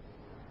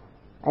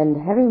 And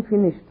having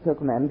finished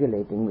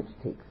circumambulating, which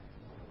takes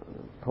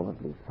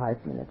probably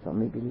 5 minutes or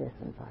maybe less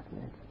than 5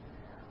 minutes,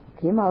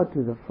 I came out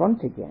to the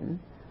front again,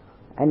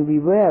 and we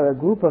were a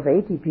group of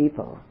 80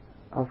 people,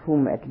 of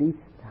whom at least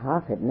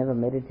half had never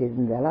meditated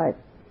in their life.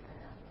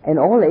 And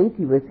all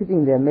 80 were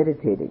sitting there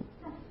meditating.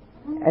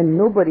 And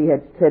nobody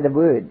had said a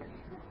word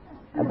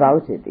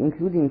about it,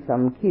 including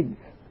some kids,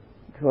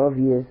 12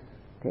 years,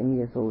 10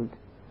 years old.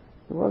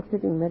 They were all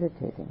sitting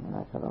meditating. And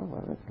I thought, oh,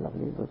 well, that's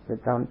lovely, we'll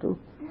sit down too.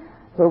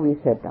 So we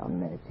sat down and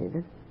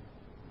meditated.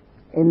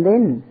 And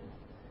then,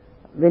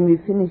 when we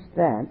finished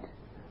that,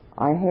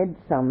 I had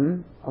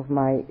some of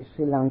my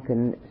Sri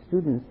Lankan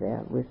students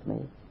there with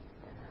me.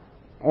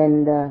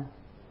 And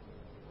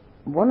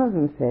one of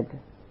them said,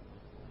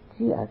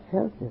 gee, I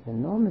felt this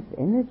enormous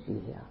energy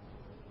here.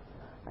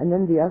 And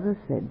then the other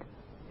said,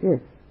 yes,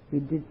 we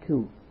did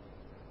too.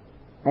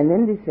 And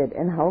then they said,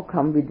 and how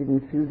come we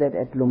didn't feel that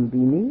at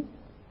Lumbini?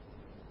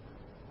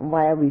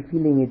 Why are we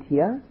feeling it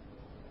here?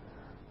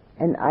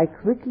 And I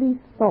quickly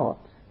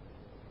thought,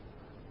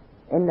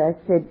 and I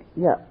said,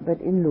 yeah, but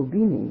in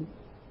Lumbini,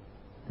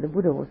 the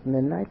Buddha wasn't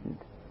enlightened.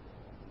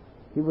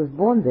 He was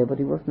born there, but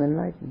he wasn't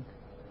enlightened.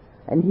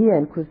 And here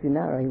in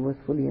Kusinara, he was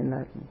fully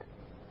enlightened.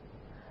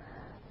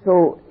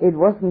 So it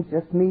wasn't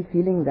just me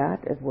feeling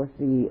that, it was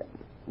these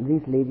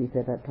ladies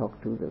that I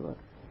talked to. There were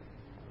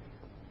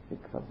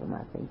 6 of them,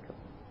 I think.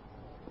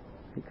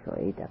 6 or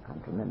 8, I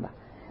can't remember.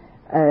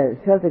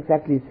 Felt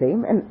exactly the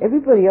same, and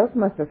everybody else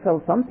must have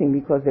felt something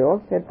because they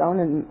all sat down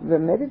and were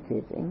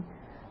meditating.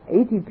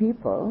 80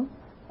 people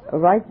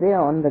right there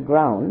on the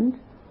ground,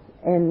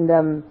 and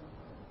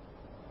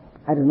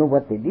I don't know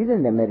what they did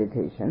in their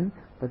meditation,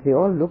 but they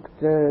all looked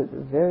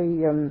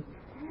very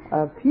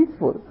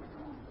peaceful,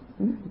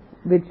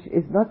 which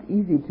is not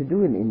easy to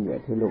do in India,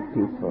 to look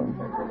peaceful.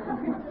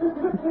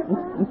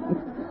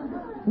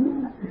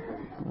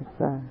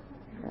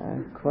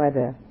 It's quite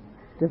a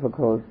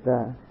difficult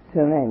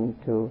terrain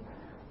to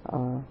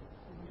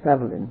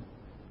travel in.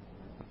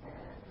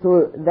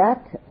 So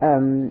that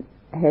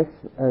has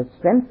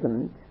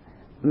strengthened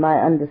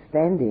my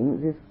understanding,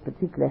 this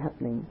particular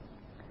happening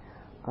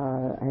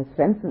has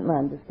strengthened my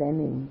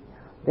understanding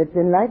that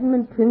the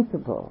enlightenment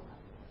principle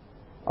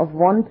of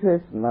one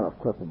person, well, of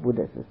course the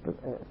Buddha is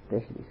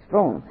especially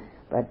strong,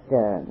 but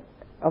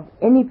of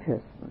any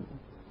person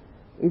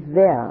is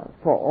there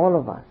for all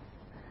of us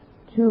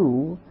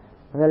to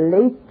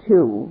relate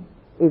to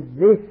if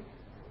this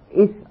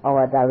is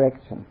our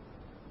direction.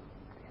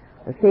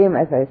 The same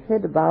as I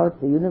said about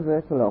the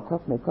universal or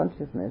cosmic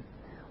consciousness,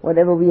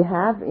 whatever we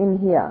have in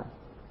here,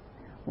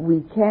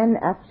 we can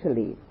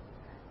actually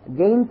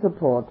gain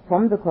support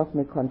from the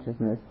cosmic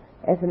consciousness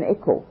as an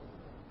echo.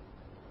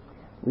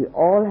 We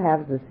all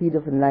have the seed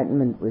of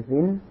enlightenment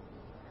within.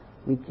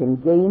 We can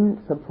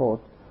gain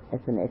support as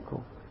an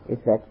echo, if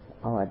that's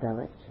our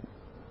direction.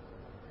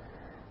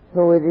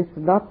 So it is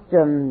not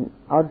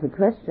out of the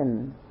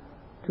question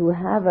to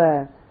have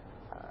a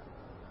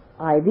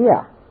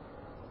idea.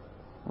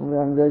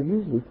 We're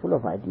usually full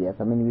of ideas.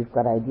 I mean, we've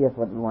got ideas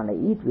what we want to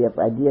eat, we have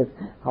ideas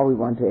how we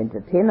want to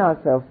entertain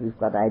ourselves, we've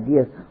got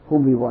ideas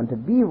whom we want to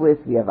be with,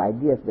 we have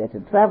ideas where to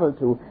travel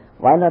to.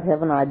 Why not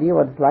have an idea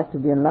what it's like to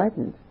be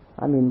enlightened?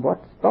 I mean, what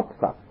stops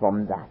us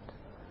from that?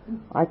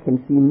 I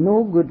can see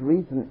no good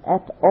reason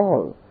at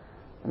all.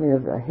 I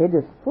mean, the head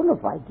is full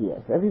of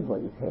ideas,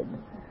 everybody's head.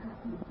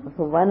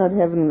 So why not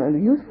have a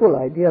useful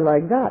idea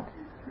like that?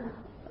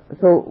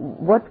 So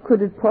what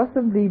could it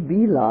possibly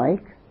be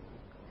like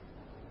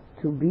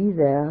to be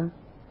there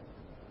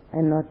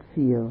and not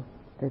feel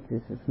that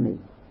this is me,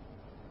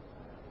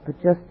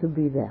 but just to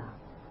be there?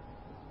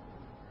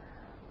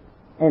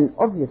 And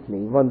obviously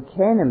one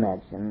can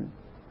imagine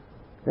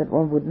that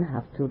one wouldn't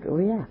have to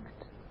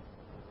react.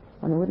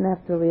 One wouldn't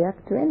have to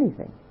react to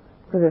anything.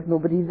 because there's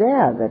nobody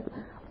there.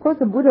 Of course,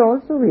 the Buddha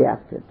also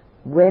reacted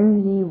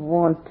when he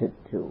wanted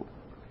to.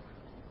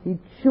 He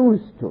chose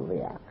to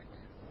react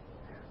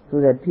so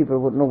that people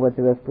would know what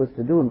they were supposed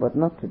to do and what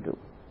not to do.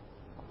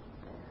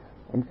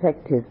 In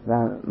fact, his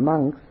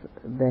monks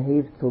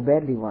behaved so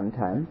badly one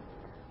time,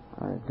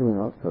 doing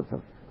all sorts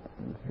of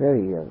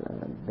very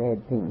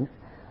bad things,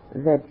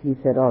 that he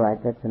said, all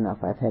right, that's enough,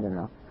 I've had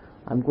enough.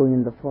 I'm going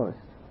in the forest,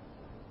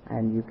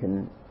 and you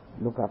can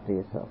look after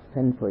yourself,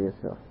 fend for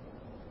yourself.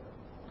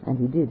 And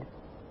he did.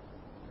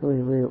 So he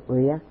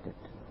reacted.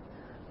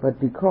 But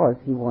because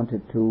he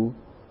wanted to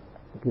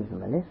give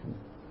them a lesson,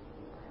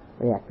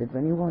 reacted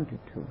when he wanted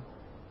to.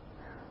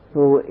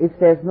 So if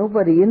there's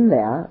nobody in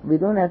there, we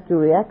don't have to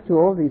react to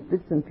all these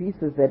bits and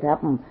pieces that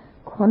happen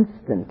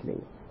constantly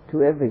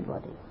to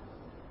everybody.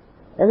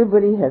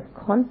 Everybody has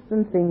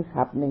constant things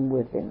happening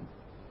within.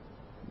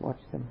 Watch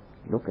them,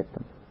 look at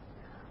them,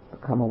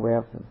 become aware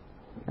of them.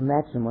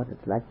 Imagine what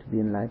it's like to be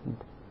enlightened.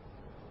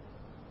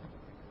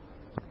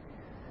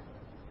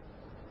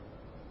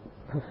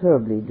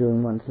 Preferably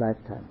during one's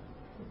lifetime.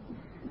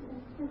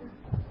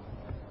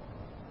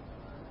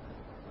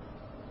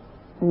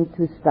 And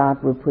to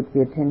start, we'll put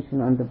the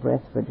attention on the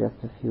breath for just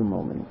a few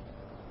moments.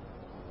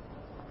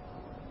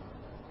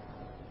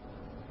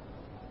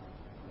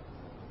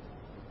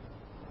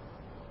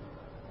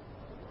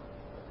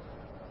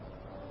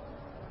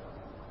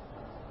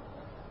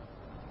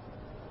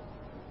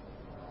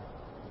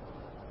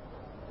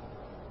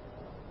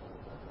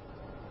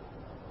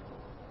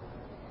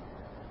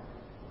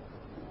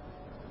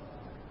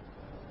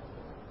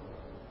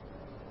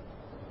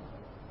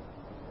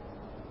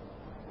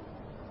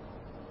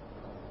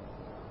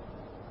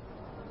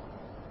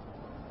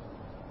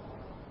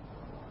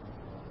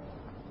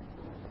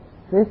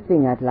 First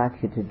thing I'd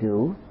like you to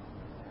do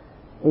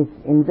is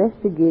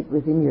investigate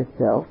within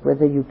yourself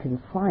whether you can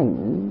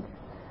find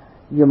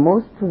your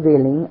most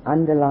prevailing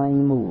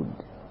underlying mood,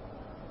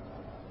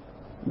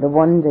 the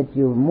one that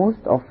you most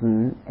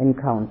often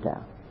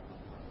encounter.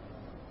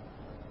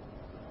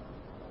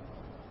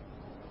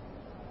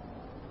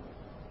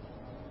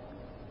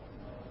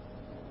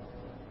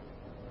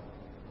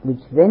 Which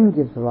then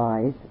gives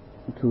rise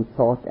to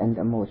thought and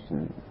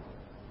emotion.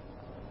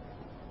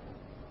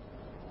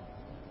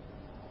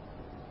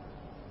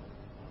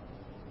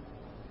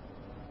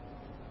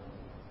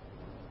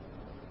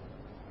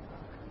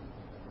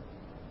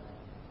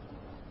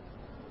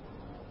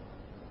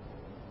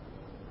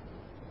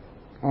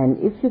 And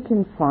if you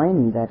can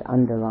find that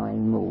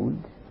underlying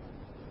mood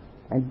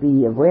and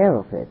be aware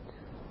of it,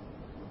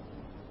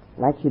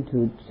 I'd like you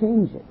to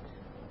change it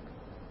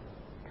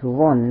to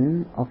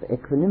one of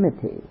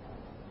equanimity,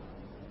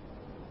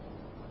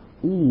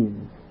 ease,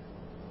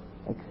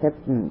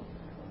 acceptance.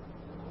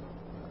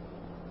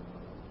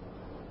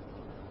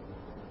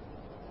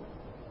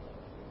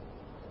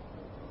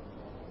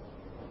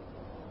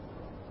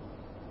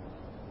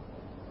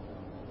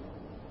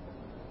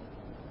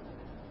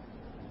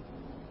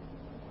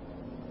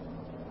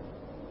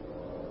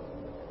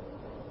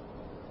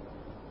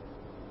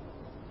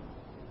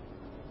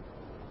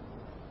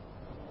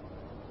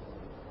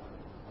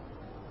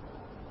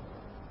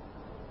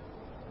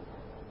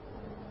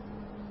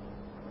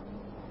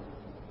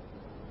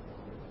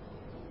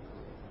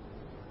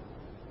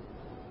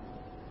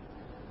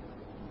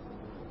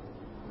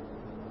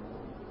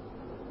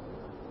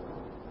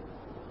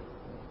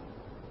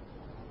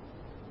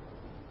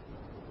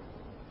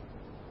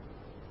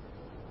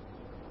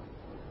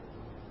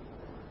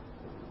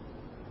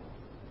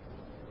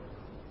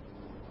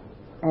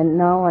 And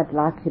now I'd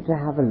like you to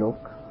have a look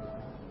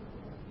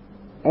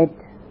at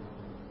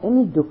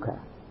any dukkha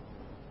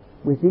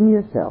within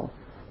yourself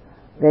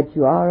that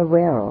you are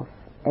aware of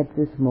at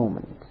this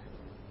moment.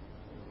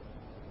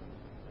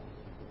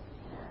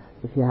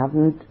 If you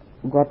haven't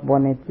got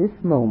one at this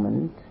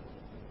moment,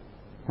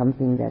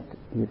 something that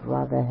you'd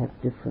rather have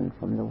different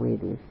from the way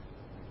it is,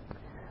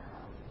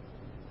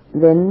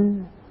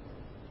 then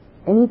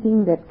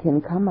anything that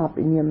can come up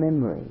in your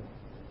memory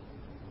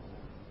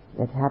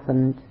that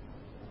happened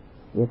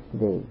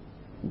yesterday,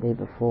 the day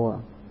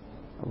before,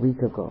 a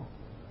week ago,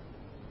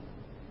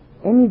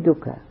 any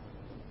dukkha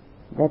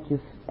that you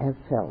have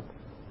felt,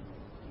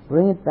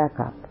 bring it back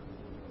up.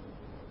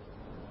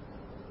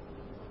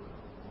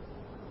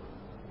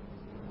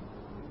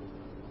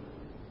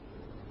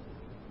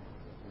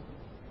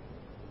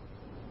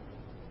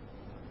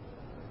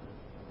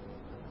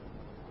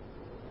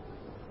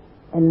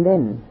 And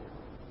then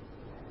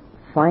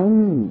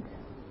find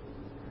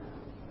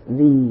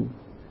the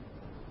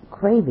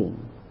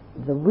craving,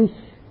 the wish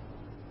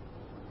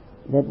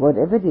that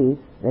whatever it is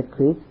that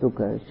creates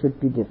dukkha should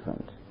be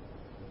different.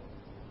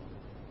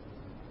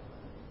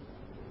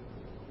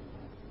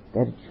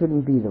 That it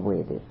shouldn't be the way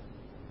it is.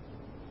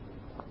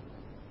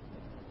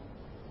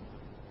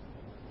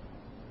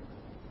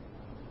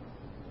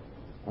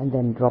 And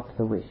then drop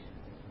the wish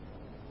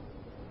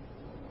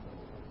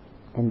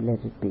and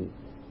let it be.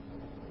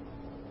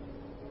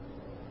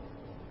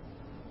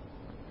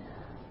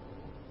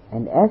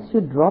 And as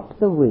you drop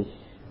the wish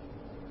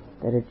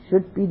that it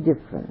should be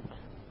different,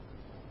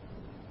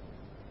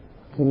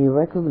 can you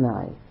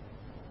recognize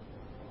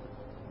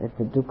that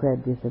the dukkha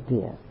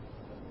disappears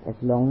as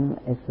long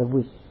as the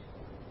wish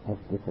has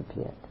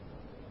disappeared?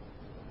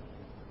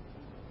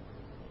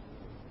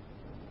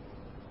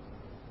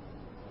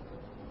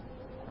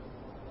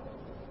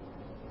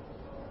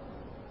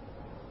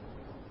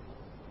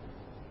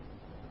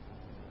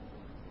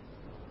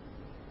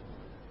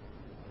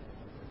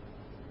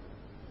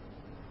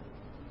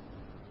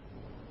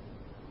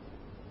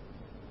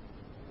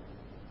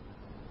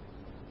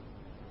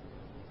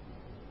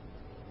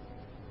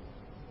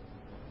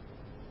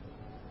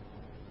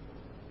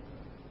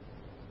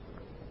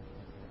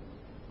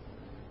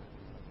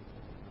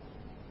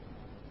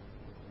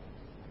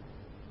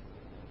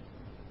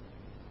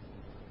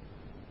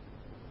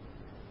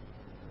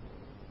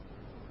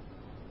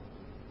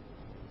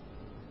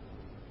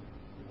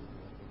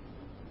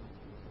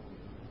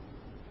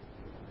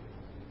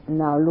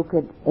 Now look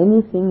at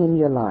anything in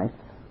your life,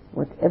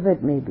 whatever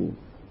it may be,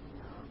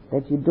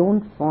 that you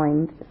don't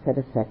find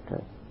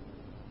satisfactory.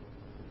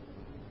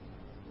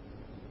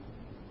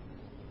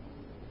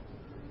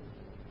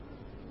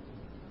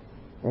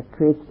 That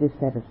creates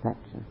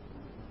dissatisfaction.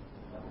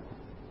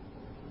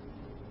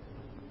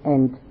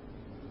 And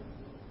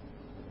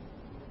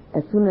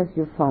as soon as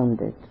you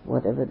found it,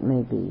 whatever it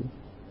may be,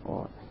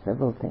 or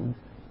several things,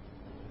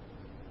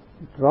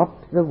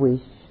 drop the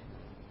wish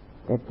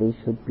that they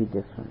should be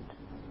different.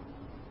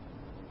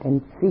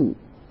 And see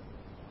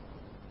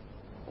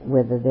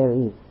whether there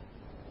is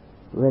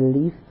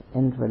relief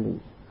and release.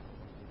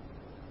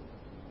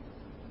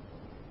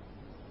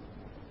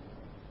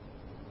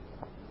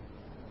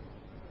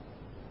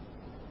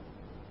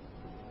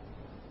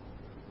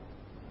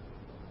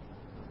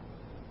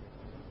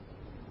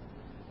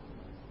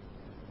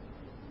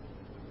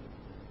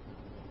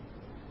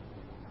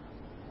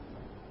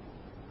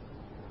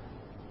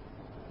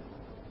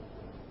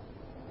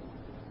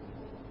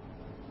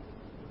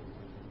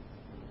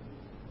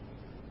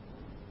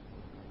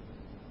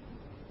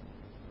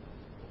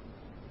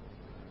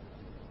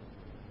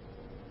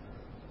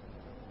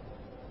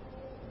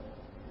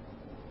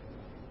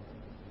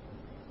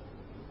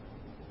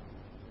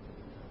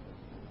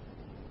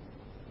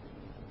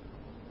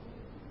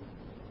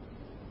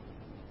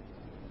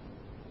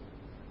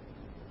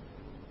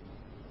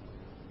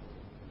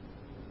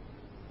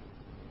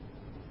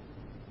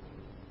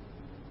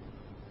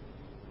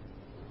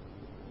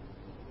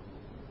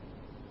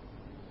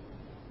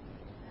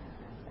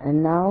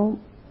 And now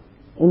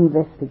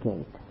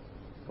investigate.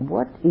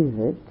 What is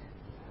it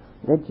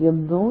that you're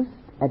most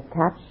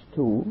attached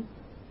to,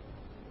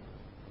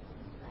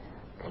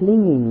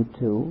 clinging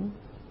to,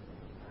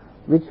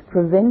 which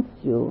prevents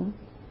you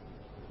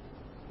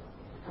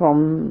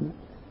from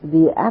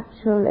the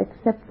actual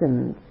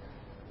acceptance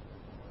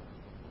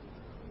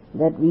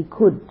that we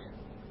could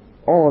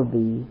all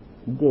be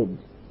did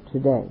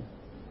today?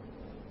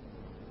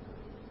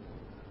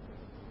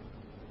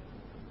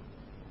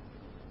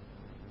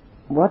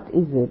 What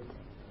is it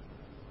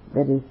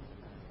that is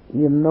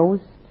your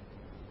most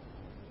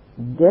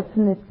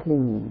definite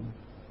clinging?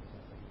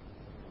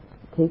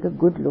 Take a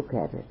good look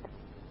at it.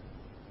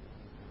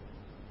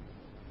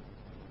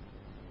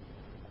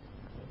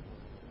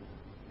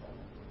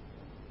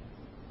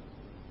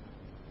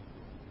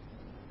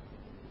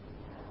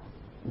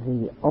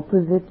 The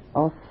opposite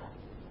of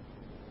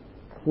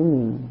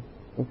clinging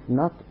is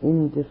not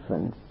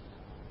indifference.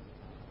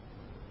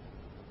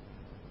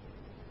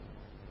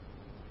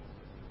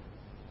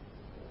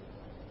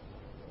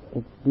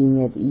 It's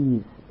being at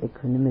ease,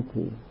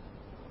 equanimity,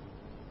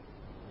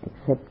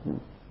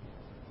 acceptance.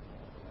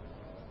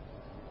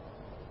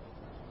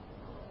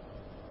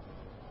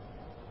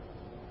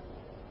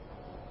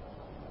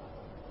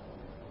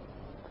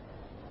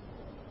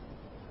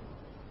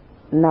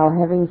 Now,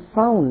 having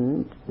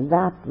found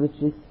that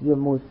which is your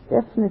most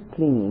definite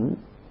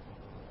clinging,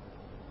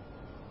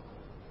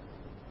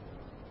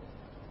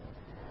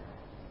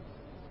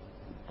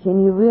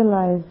 can you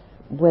realize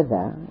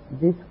whether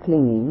this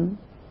clinging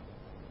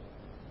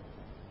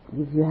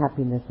gives you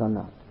happiness or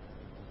not?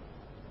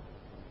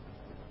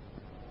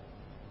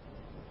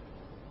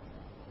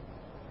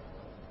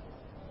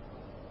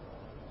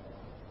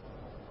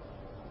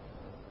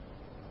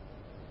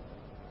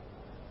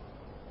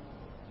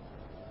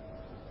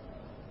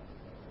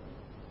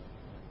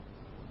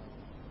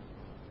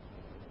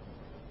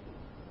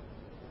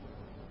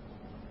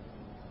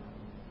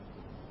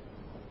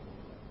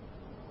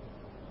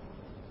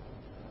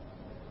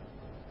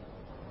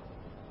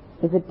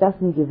 If it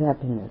doesn't give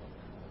happiness,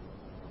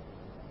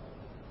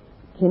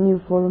 can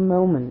you for a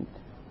moment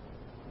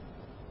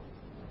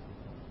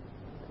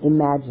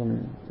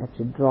imagine that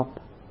you drop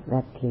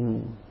that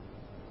clinging?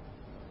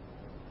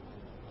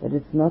 That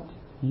it's not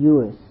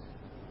yours.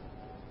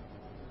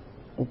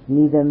 It's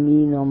neither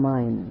me nor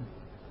mine.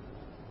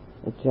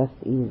 It just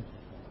is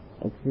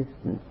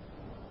existence.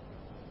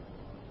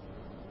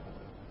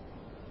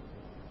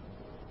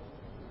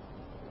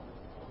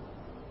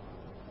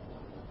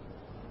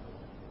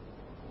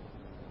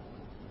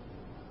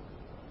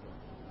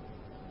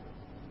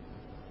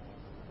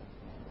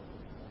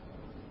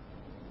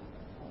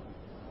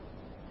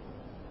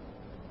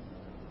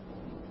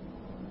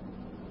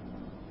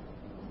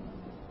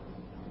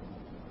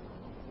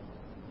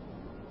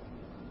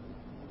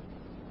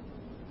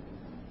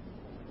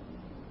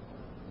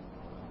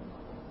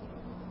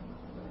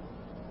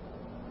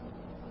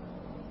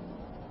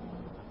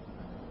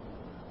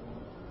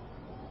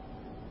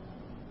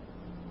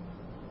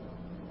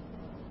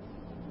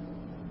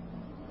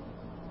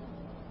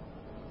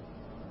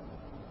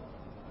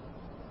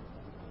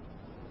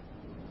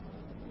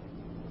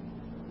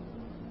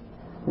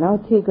 Now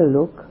take a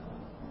look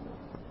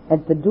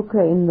at the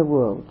dukkha in the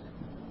world.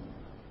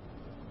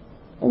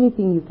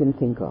 Anything you can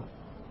think of.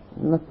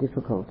 Not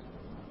difficult.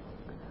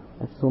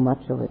 There's so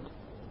much of it.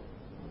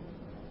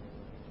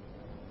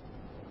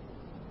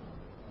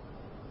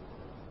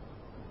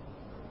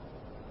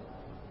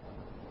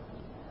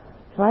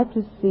 Try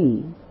to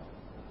see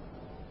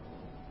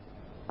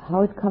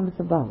how it comes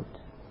about.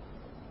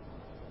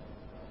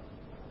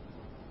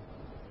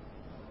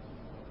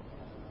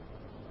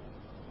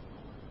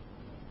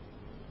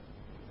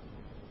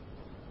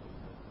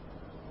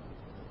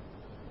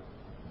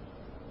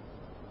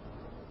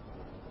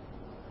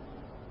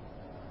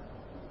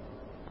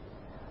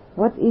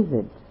 What is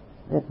it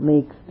that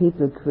makes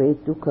people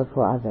create dukkha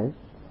for others?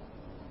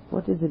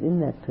 What is it in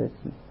that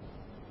person?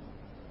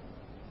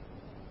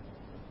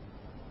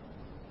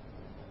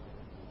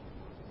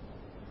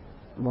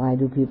 Why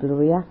do people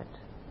react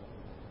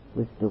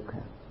with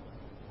dukkha?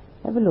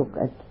 Have a look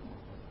at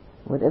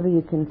whatever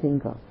you can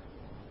think of.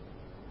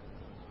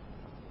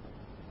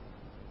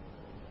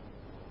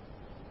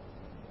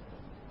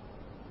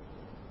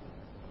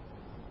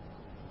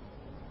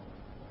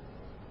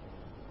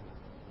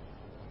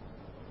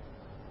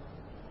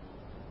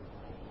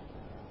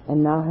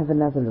 And now have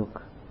another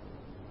look.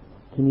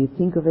 Can you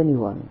think of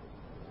anyone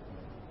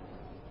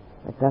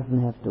that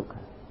doesn't have dukkha?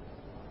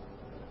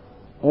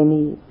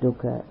 Any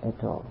dukkha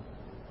at all?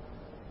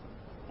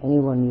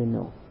 Anyone you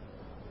know?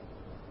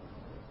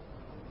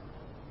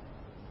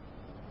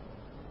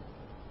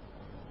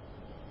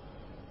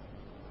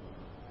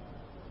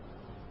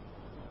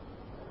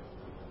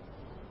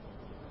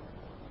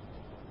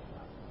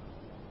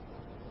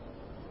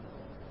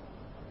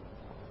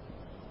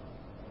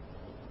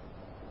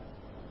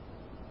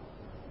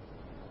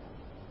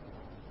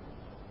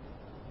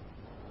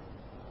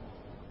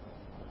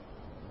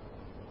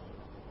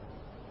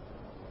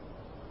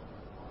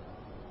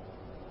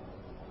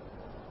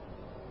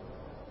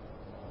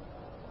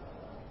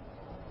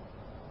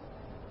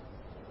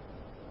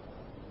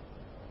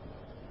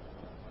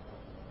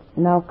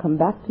 Now come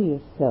back to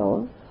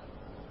yourself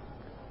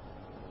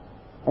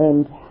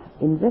and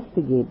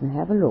investigate and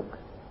have a look.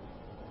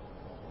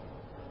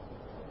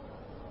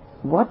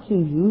 What you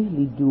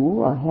usually do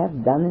or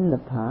have done in the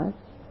past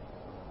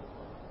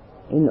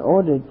in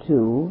order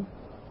to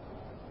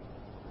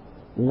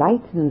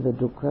lighten the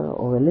dukkha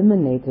or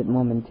eliminate it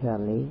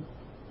momentarily,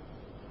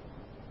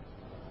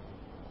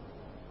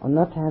 or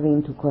not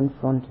having to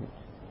confront it.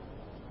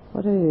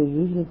 What are your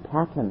usual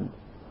patterns?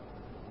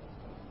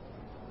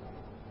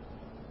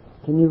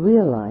 Can you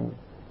realize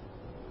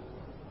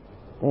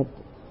that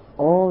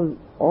all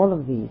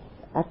of these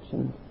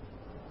actions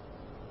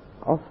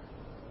of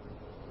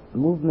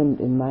movement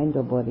in mind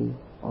or body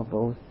or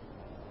both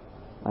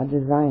are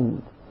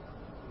designed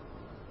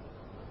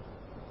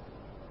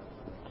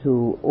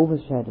to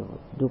overshadow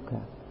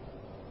dukkha?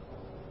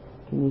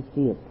 Can you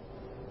see it?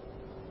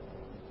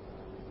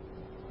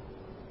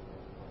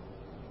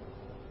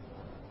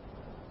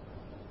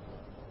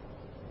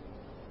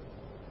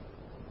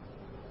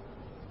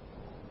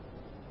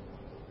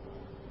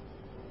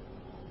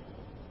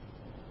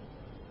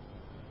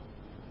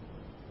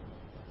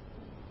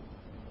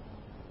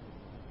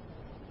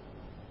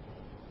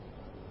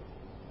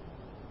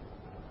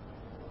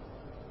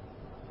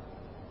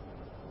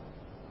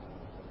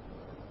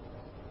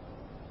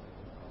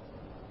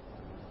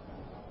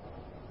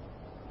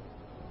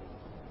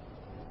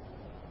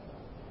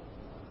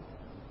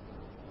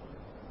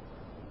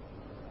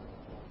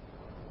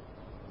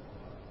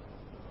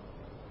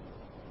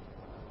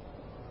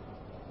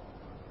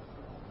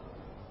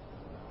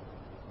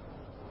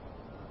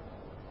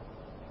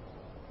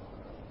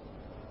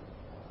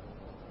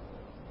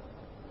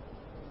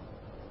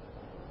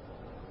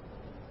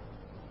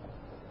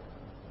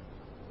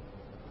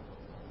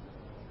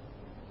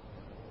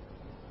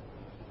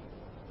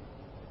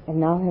 And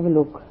now have a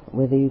look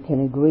whether you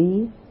can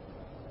agree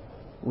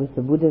with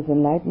the Buddha's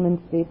enlightenment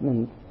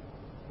statement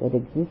that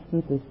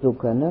existence is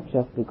dukkha, not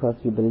just because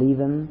you believe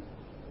him,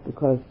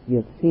 because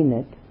you've seen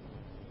it,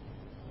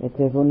 that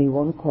there's only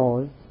one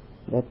cause,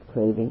 that's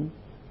craving,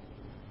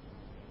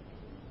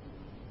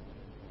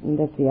 and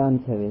that the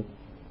answer is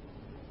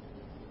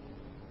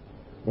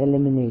the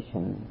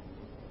elimination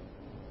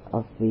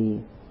of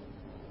the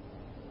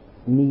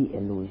me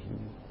illusion.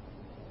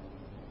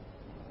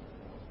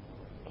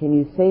 Can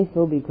you say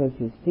so because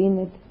you've seen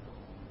it,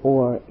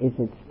 or is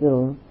it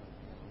still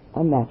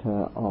a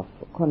matter of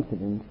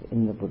confidence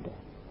in the Buddha?